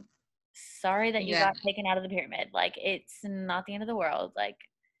 girl, sorry that you Yeah. got taken out of the pyramid. Like it's not the end of the world. Like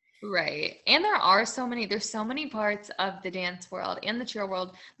Right. And there's so many parts of the dance world and the cheer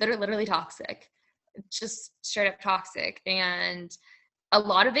world that are literally toxic. Just straight up toxic. And a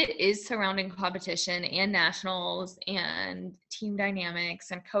lot of it is surrounding competition and nationals and team dynamics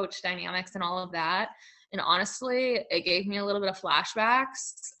and coach dynamics and all of that. And honestly, it gave me a little bit of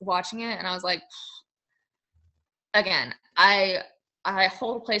flashbacks watching it. And I was like, again, I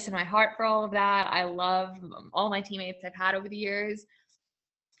hold a place in my heart for all of that. I love all my teammates I've had over the years.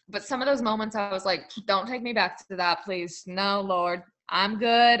 But some of those moments I was like, don't take me back to that, please. No, Lord, I'm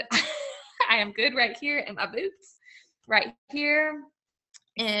good. I am good right here in my boots, right here,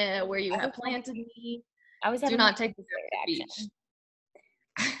 and where you I have was planted me. I was Do having the not take me opposite back to the beach.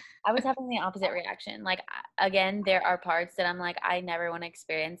 reaction. I was having the opposite reaction. Like again, there are parts that I'm like, I never want to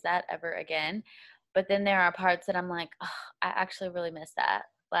experience that ever again. But then there are parts that I'm like, oh, I actually really miss that.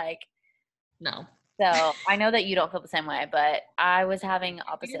 Like, No, so I know that you don't feel the same way, but I was having we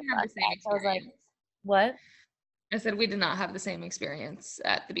opposite didn't have the same flashbacks. I was like, experience. what? I said we did not have the same experience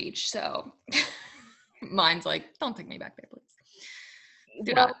at the beach, so mine's like, don't take me back there, please.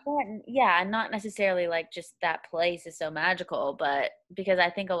 Do Well, not. yeah, not necessarily like just that place is so magical, but because I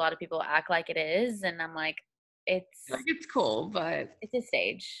think a lot of people act like it is, and I'm like, it's Like, it's cool, but it's a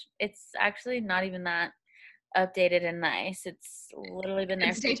stage. It's actually not even that updated and nice. It's literally been there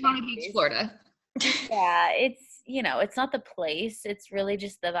it's for Daytona Beach, centuries. Florida. Yeah, it's it's not the place. It's really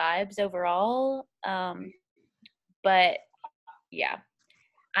just the vibes overall. But yeah,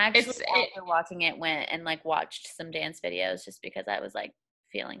 I actually after watching it went and like watched some dance videos just because I was like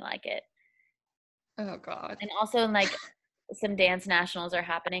feeling like it. Oh God. And also like some dance nationals are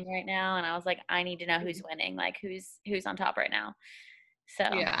happening right now and I was like I need to know who's winning, like who's on top right now.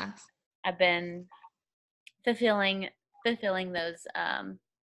 So Yeah. I've been fulfilling those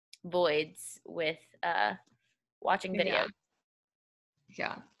voids with watching videos.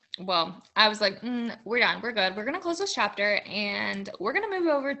 Yeah. Well, I was like, we're done. We're good. We're going to close this chapter and we're going to move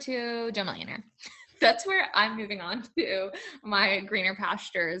over to Joe Millionaire. That's where I'm moving on to my greener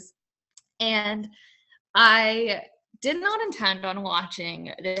pastures. And I did not intend on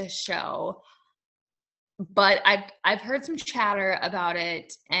watching this show, but I've heard some chatter about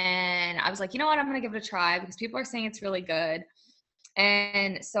it and I was like, you know what? I'm going to give it a try because people are saying it's really good.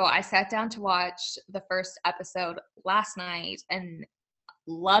 And so I sat down to watch the first episode last night and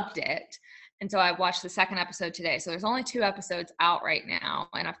loved it. And so I watched the second episode today. So there's only 2 episodes out right now,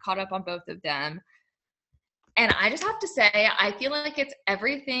 and I've caught up on both of them. And I just have to say, I feel like it's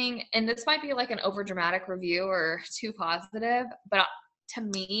everything, and this might be like an overdramatic review or too positive, but to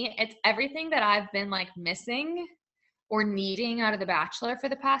me, it's everything that I've been like missing or needing out of The Bachelor for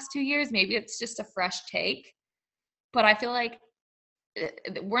the past 2 years. Maybe it's just a fresh take, but I feel like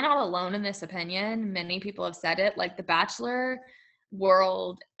we're not alone in this opinion. Many people have said it. Like The Bachelor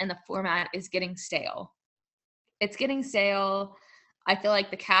world and the format is getting stale. It's getting stale. I feel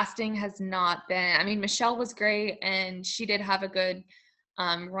like the casting has not been, I mean, Michelle was great and she did have a good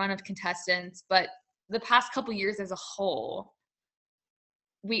run of contestants, but the past couple years as a whole,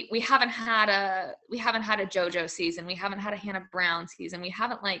 we haven't had a JoJo season. We haven't had a Hannah Brown season. We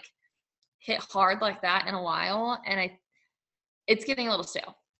haven't like hit hard like that in a while. And it's getting a little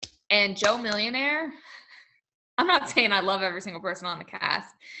stale. And Joe Millionaire, I'm not saying I love every single person on the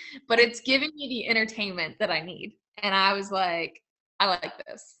cast, but it's giving me the entertainment that I need. And I was like, I like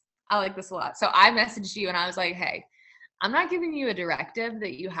this. I like this a lot. So I messaged you and I was like, hey, I'm not giving you a directive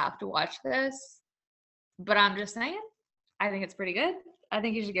that you have to watch this, but I'm just saying, I think it's pretty good. I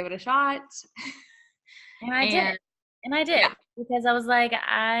think you should give it a shot. And I did. And I did Yeah. because I was like,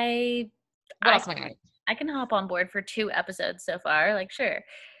 I What else am I going to I can hop on board for 2 episodes so far, like, sure.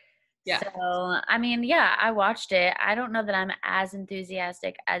 Yeah. So, I mean, yeah, I watched it. I don't know that I'm as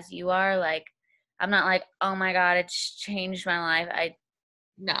enthusiastic as you are. Like, I'm not like, oh my God, it's changed my life.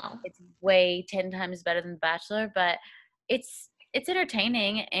 No. It's way 10 times better than The Bachelor, but it's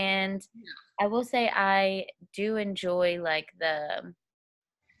entertaining, and I will say I do enjoy like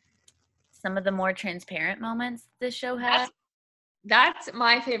some of the more transparent moments this show has. That's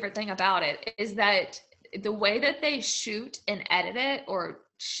my favorite thing about it, is that the way that they shoot and edit it or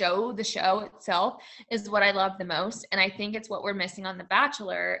show the show itself is what I love the most. And I think it's what we're missing on The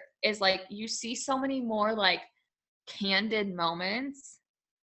Bachelor, is like you see so many more like candid moments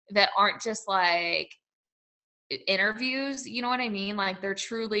that aren't just like interviews, you know what I mean? Like they're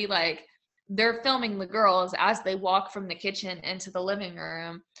truly like, they're filming the girls as they walk from the kitchen into the living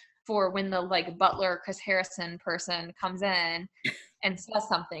room for when the like butler Chris Harrison person comes in and says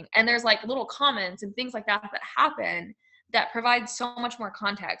something. And there's like little comments and things like that that happen that provide so much more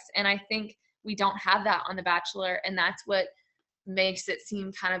context. And I think we don't have that on The Bachelor, and that's what makes it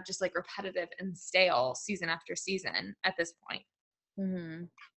seem kind of just like repetitive and stale season after season at this point. Mm-hmm.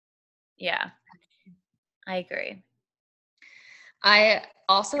 Yeah, I agree. I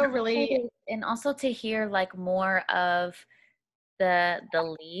also really, and also to hear like more of the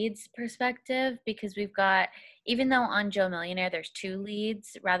leads perspective, because we've got, even though on Joe Millionaire there's 2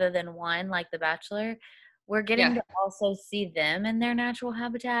 leads rather than 1 like The Bachelor, we're getting to also see them in their natural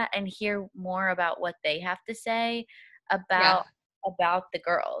habitat and hear more about what they have to say about the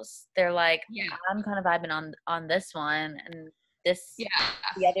girls. They're like, I'm kind of vibing on this one, and this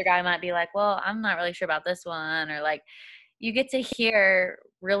the other guy might be like, well, I'm not really sure about this one, or like you get to hear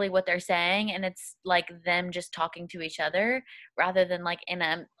really what they're saying, and it's like them just talking to each other rather than like in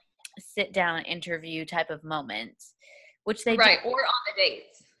a sit down interview type of moment, which they or on the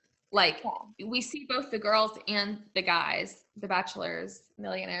dates. Like we see both the girls and the guys, the bachelors,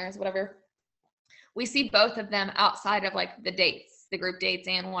 millionaires, whatever. We see both of them outside of like the dates, the group dates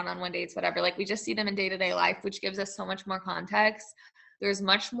and one-on-one dates, whatever. Like we just see them in day-to-day life, which gives us so much more context. There's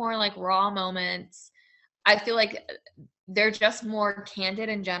much more like raw moments. I feel like they're just more candid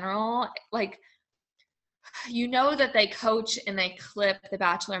in general. Like, you know that they coach and they clip the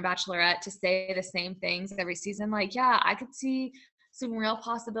Bachelor and Bachelorette to say the same things every season. Like, yeah, I could see some real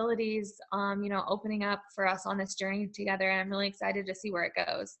possibilities, opening up for us on this journey together. And I'm really excited to see where it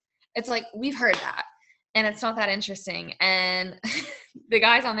goes. It's like, we've heard that and it's not that interesting. And the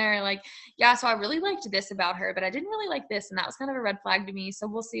guys on there are like, yeah, so I really liked this about her, but I didn't really like this. And that was kind of a red flag to me. So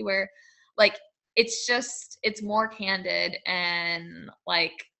we'll see where, like, it's more candid and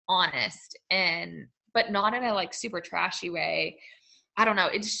like honest, but not in a like super trashy way. I don't know.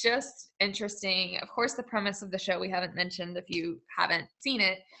 It's just interesting. Of course, the premise of the show we haven't mentioned, if you haven't seen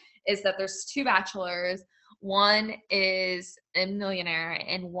it, is that there's 2 bachelors. One is a millionaire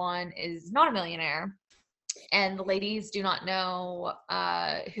and one is not a millionaire. And the ladies do not know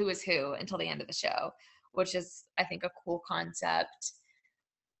who is who until the end of the show, which is, I think, a cool concept.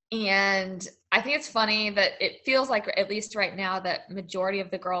 And I think it's funny that it feels like, at least right now, that majority of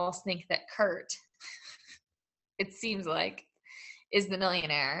the girls think that Kurt, it seems like, is the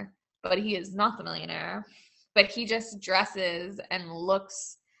millionaire, but he is not the millionaire. But he just dresses and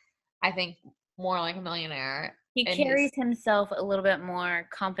looks, I think, more like a millionaire. He carries himself a little bit more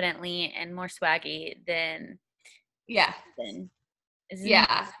confidently and more swaggy than Steven.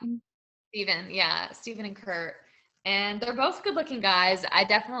 Steven and Kurt. And they're both good-looking guys. I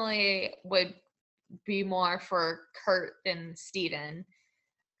definitely would be more for Kurt than Steven.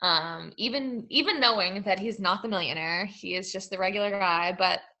 Even knowing that he's not the millionaire, he is just the regular guy.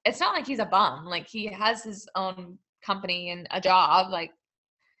 But it's not like he's a bum. Like, he has his own company and a job. Like,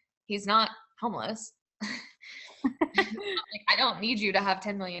 he's not homeless. Like, I don't need you to have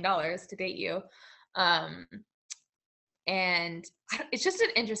 $10 million to date you. And it's just an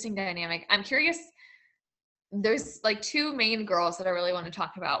interesting dynamic. I'm curious. There's like 2 main girls that I really want to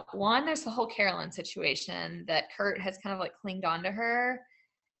talk about. One, there's the whole Carolyn situation that Kurt has kind of like clinged on to her.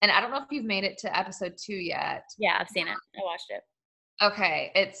 And I don't know if you've made it to episode 2 yet. Yeah, I've seen it. I watched it.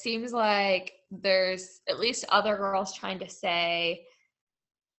 Okay. It seems like there's at least other girls trying to say,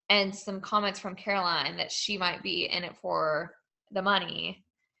 and some comments from Caroline, that she might be in it for the money.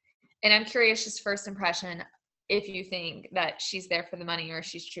 And I'm curious, just first impression, if you think that she's there for the money or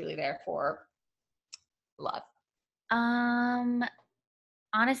she's truly there for love.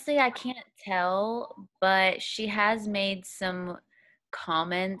 Honestly, I can't tell, but she has made some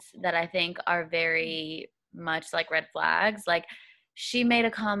comments that I think are very much like red flags. Like, she made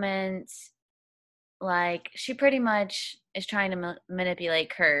a comment, like, she pretty much is trying to manipulate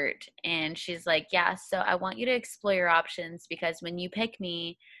Kurt, and she's like, yeah, so I want you to explore your options because when you pick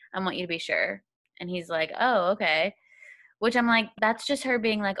me, I want you to be sure. And he's like, oh, okay. Which I'm like, that's just her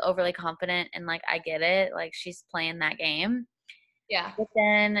being like overly confident, and like I get it, like she's playing that game. Yeah. But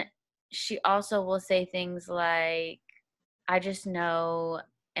then she also will say things like, I just know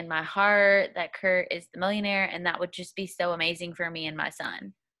in my heart that Kurt is the millionaire, and that would just be so amazing for me and my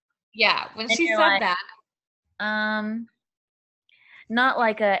son. Yeah. When And she you're said like, that, not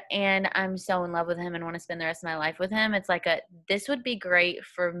like and I'm so in love with him and want to spend the rest of my life with him. It's like this would be great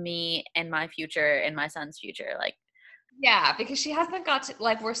for me and my future and my son's future. Like, yeah, because she hasn't got to,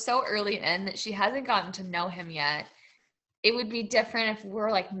 like, we're so early in that she hasn't gotten to know him yet. It would be different if we're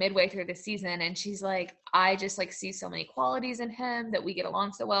like midway through the season and she's like, I just like see so many qualities in him that we get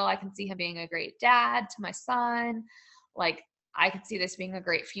along so well. I can see him being a great dad to my son. Like, I could see this being a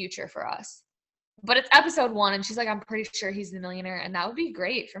great future for us. But it's episode 1 and she's like, I'm pretty sure he's the millionaire and that would be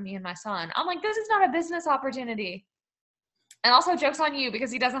great for me and my son. I'm like, this is not a business opportunity. And also, joke's on you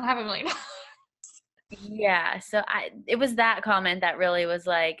because he doesn't have $1 million. yeah. So it was that comment that really was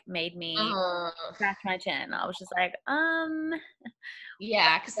like, made me scratch my chin. I was just like,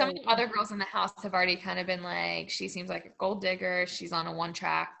 Yeah, because some of the other girls in the house have already kind of been like, she seems like a gold digger. She's on a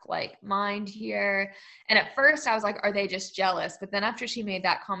one-track like mind here. And at first I was like, are they just jealous? But then after she made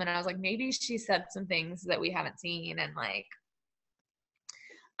that comment, I was like, maybe she said some things that we haven't seen and like,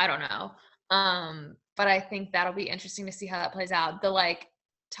 I don't know. But I think that'll be interesting to see how that plays out. The like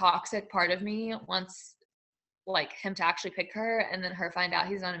toxic part of me wants like him to actually pick her and then her find out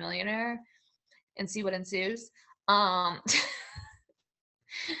he's not a millionaire and see what ensues. But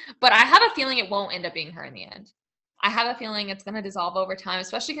I have a feeling it won't end up being her in the end. I have a feeling it's going to dissolve over time,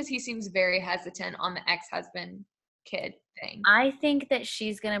 especially because he seems very hesitant on the ex-husband kid thing. I think that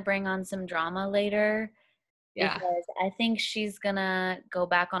she's going to bring on some drama later. Yeah. Because I think she's going to go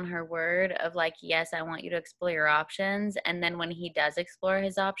back on her word of like, yes, I want you to explore your options. And then when he does explore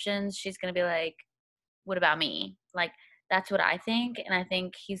his options, she's going to be like, what about me? Like, that's what I think. And I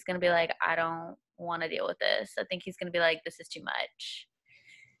think he's going to be like, I don't want to deal with this. I think he's going to be like, this is too much.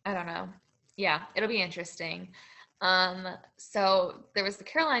 I don't know. Yeah, it'll be interesting. So there was the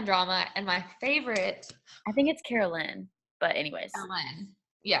Caroline drama, and my favorite. I think it's Carolyn, but anyways. Caroline.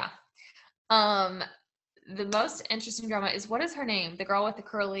 Yeah. The most interesting drama is, what is her name? The girl with the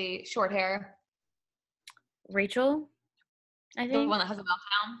curly short hair. Rachel, I think. The one that has a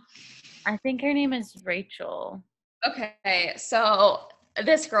meltdown. I think her name is Rachel. Okay, so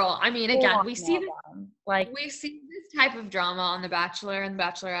this girl, I mean, again, we see this type of drama on The Bachelor and The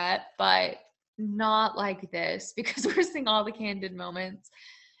Bachelorette, but not like this because we're seeing all the candid moments.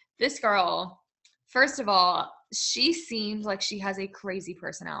 This girl, first of all, she seems like she has a crazy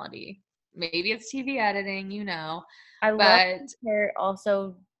personality. Maybe it's TV editing, you know. I love her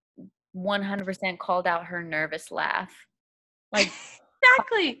also 100% called out her nervous laugh. Like,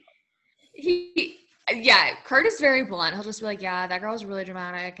 exactly. Yeah, Kurt is very blunt. He'll just be like, yeah, that girl's really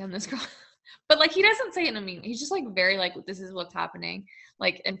dramatic and this girl. But like, he doesn't say it in a mean. He's just like very like, this is what's happening,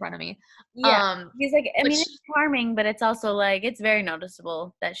 like in front of me. Yeah. He's like, I mean, it's charming, but it's also like, it's very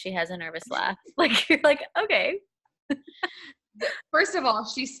noticeable that she has a nervous laugh. Like, you're like, okay. First of all,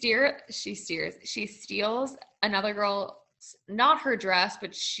 she steals another girl, not her dress,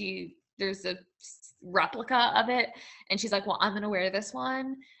 but there's a replica of it. And she's like, well, I'm going to wear this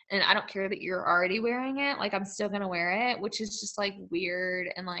one. And I don't care that you're already wearing it. Like, I'm still going to wear it, which is just like weird.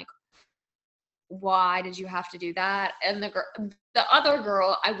 And like, why did you have to do that? And the other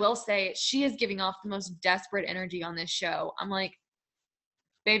girl, I will say, she is giving off the most desperate energy on this show. I'm like,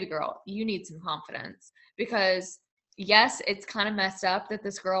 baby girl, you need some confidence, because yes, it's kind of messed up that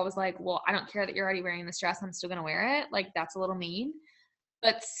this girl was like, well, I don't care that you're already wearing this dress. I'm still going to wear it. Like, that's a little mean,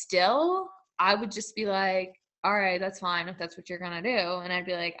 but still, I would just be like, all right, that's fine if that's what you're going to do. And I'd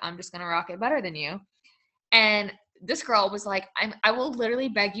be like, I'm just going to rock it better than you. And this girl was like, I will literally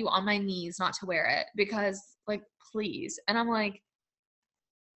beg you on my knees not to wear it because, like, please. And I'm like,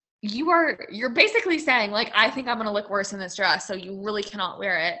 you're basically saying, like, I think I'm going to look worse in this dress, so you really cannot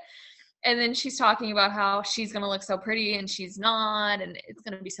wear it. And then she's talking about how she's going to look so pretty and she's not, and it's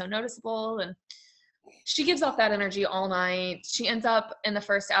going to be so noticeable. And she gives off that energy all night. She ends up in the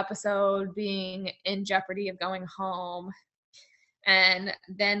first episode being in jeopardy of going home. And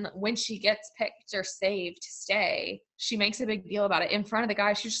then when she gets picked or saved to stay, she makes a big deal about it in front of the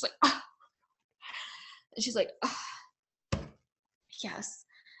guy. She's just like, ah. And she's like, ah. Yes.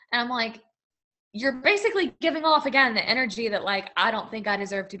 And I'm like, you're basically giving off again the energy that, like, I don't think I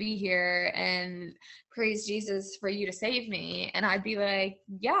deserve to be here, and praise Jesus for you to save me. And I'd be like,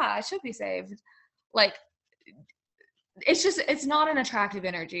 yeah, I should be saved. Like, it's not an attractive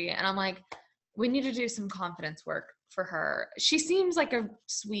energy. And I'm like, we need to do some confidence work for her. She seems like a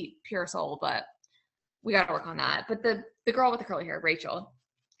sweet, pure soul, but we got to work on that. But the girl with the curly hair, Rachel,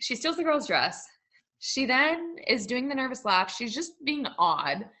 she steals the girl's dress. She then is doing the nervous laugh. She's just being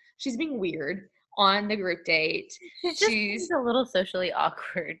odd. She's being weird on the group date. She's a little socially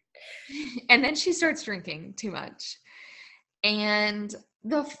awkward. And then she starts drinking too much. And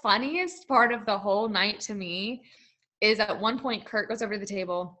the funniest part of the whole night to me is at one point Kurt goes over to the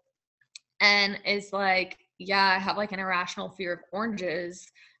table and is like, yeah, I have like an irrational fear of oranges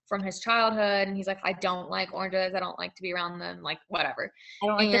from his childhood. And he's like, I don't like oranges. I don't like to be around them. Like, whatever. I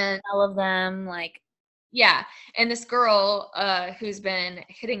don't like the smell of them. Like, yeah. And this girl who's been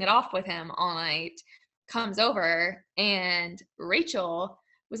hitting it off with him all night comes over, and Rachel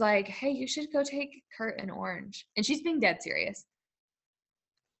was like, hey, you should go take Kurt an orange. And she's being dead serious.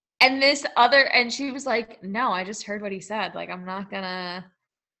 And she was like, no, I just heard what he said. Like, I'm not gonna,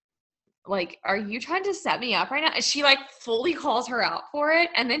 like, are you trying to set me up right now? And she like fully calls her out for it.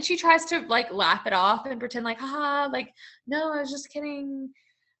 And then she tries to like laugh it off and pretend like, haha, like, no, I was just kidding.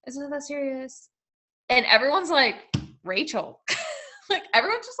 It's not that serious. And everyone's like, Rachel. Like,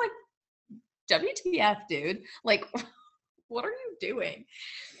 everyone's just like, WTF, dude. Like, what are you doing?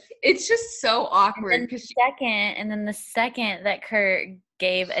 It's just so awkward. And then the second that Kurt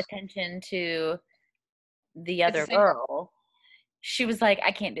gave attention to the other girl, she was like,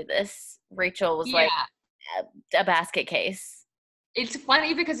 I can't do this. Rachel was like a basket case. It's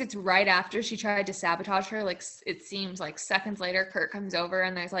funny because it's right after she tried to sabotage her. Like, it seems like seconds later, Kurt comes over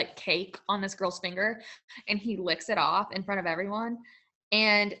and there's like cake on this girl's finger and he licks it off in front of everyone.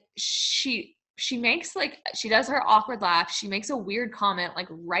 And she makes like, she does her awkward laugh. She makes a weird comment like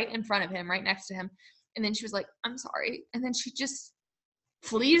right in front of him, right next to him. And then she was like, I'm sorry. And then she just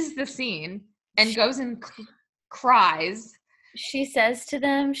flees the scene and goes and cries. She says to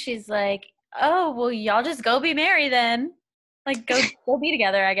them, she's like, oh, well, y'all just go be married then. Like, go be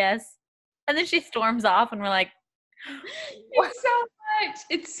together, I guess. And then she storms off, and we're like, what?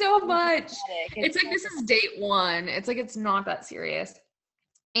 It's so much. It's like, this is date one. It's like, it's not that serious.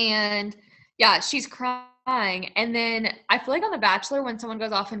 And yeah, she's crying. And then I feel like on The Bachelor, when someone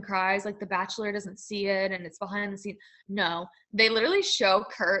goes off and cries, like the Bachelor doesn't see it and it's behind the scene. No, they literally show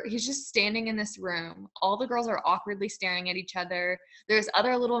Kurt. He's just standing in this room. All the girls are awkwardly staring at each other. There's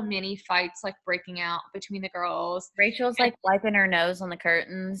other little mini fights like breaking out between the girls. Rachel's like wiping her nose on the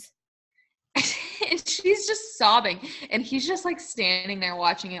curtains. And she's just sobbing. And he's just like standing there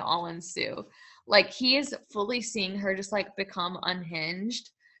watching it all ensue. Like, he is fully seeing her just like become unhinged.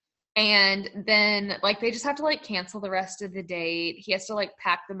 And then, like, they just have to, like, cancel the rest of the date. He has to, like,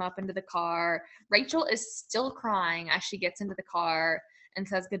 pack them up into the car. Rachel is still crying as she gets into the car and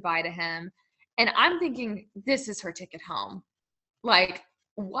says goodbye to him. And I'm thinking, this is her ticket home. Like,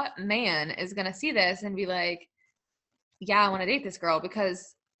 what man is going to see this and be like, yeah, I want to date this girl?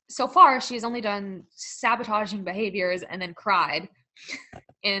 Because so far, she's only done sabotaging behaviors and then cried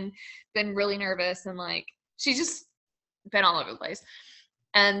and been really nervous. And, like, she's just been all over the place.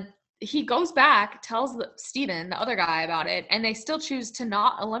 And he goes back, tells Steven, the other guy, about it, and they still choose to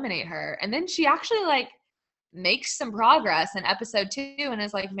not eliminate her. And then she actually, like, makes some progress in episode 2 and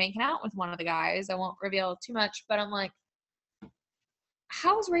is, like, making out with one of the guys. I won't reveal too much, but I'm like,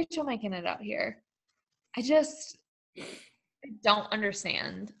 how's Rachel making it out here? I don't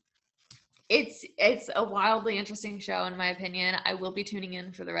understand. It's a wildly interesting show, in my opinion. I will be tuning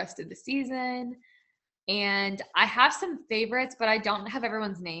in for the rest of the season. And I have some favorites, but I don't have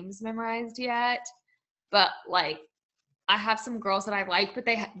everyone's names memorized yet. But, like, I have some girls that I like, but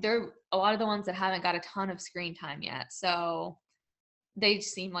they're a lot of the ones that haven't got a ton of screen time yet. So they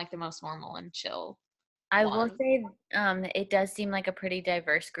seem like the most normal and chill. I will say it does seem like a pretty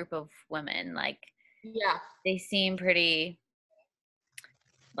diverse group of women. Like, yeah, they seem pretty,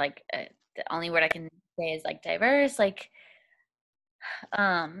 like, the only word I can say is, like, diverse. Like,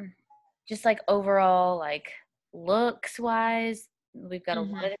 just like overall, like, looks wise, we've got a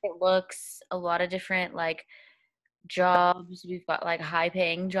lot of different looks, a lot of different like jobs. We've got like high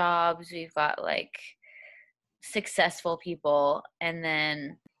paying jobs, we've got like successful people, and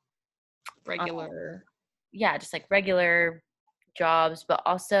then regular just like regular jobs, but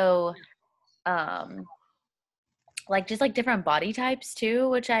also like just like different body types too,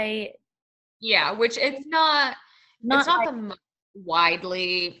 which it's not like, the most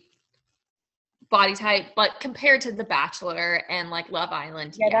widely body type, but compared to The Bachelor and like Love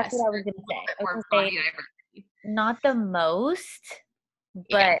Island, yes, that's what I was gonna say. Not the most,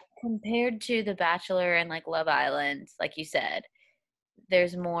 but compared to The Bachelor and like Love Island, like you said,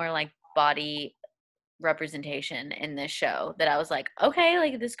 there's more like body representation in this show that I was like, okay,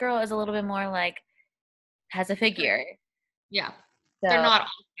 like this girl is a little bit more like has a figure. Yeah. So, They're not all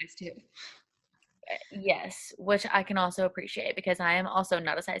size 2. yes, which I can also appreciate because I am also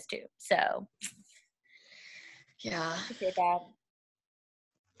not a size 2. So, yeah. appreciate that.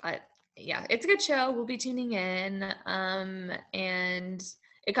 But yeah, it's a good show. We'll be tuning in. And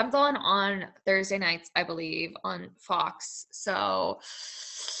it comes on Thursday nights, I believe, on Fox. So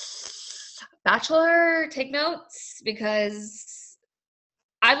Bachelor, take notes because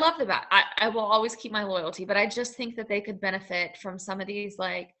I love I will always keep my loyalty, but I just think that they could benefit from some of these,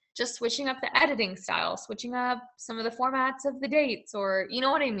 like just switching up the editing style, switching up some of the formats of the dates, or you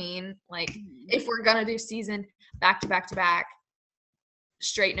know what I mean? Like if we're gonna do season back to back to back,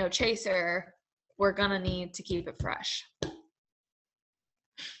 straight no chaser, we're gonna need to keep it fresh.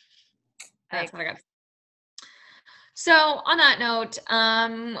 That's what I got. So on that note,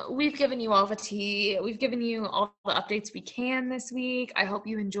 we've given you all the tea. We've given you all the updates we can this week. I hope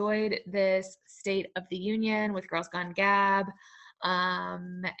you enjoyed this State of the Union with Girls Gone Gab.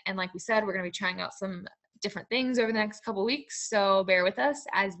 And like we said, we're going to be trying out some different things over the next couple weeks. So bear with us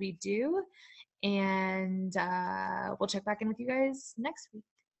as we do. And we'll check back in with you guys next week.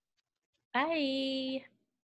 Bye.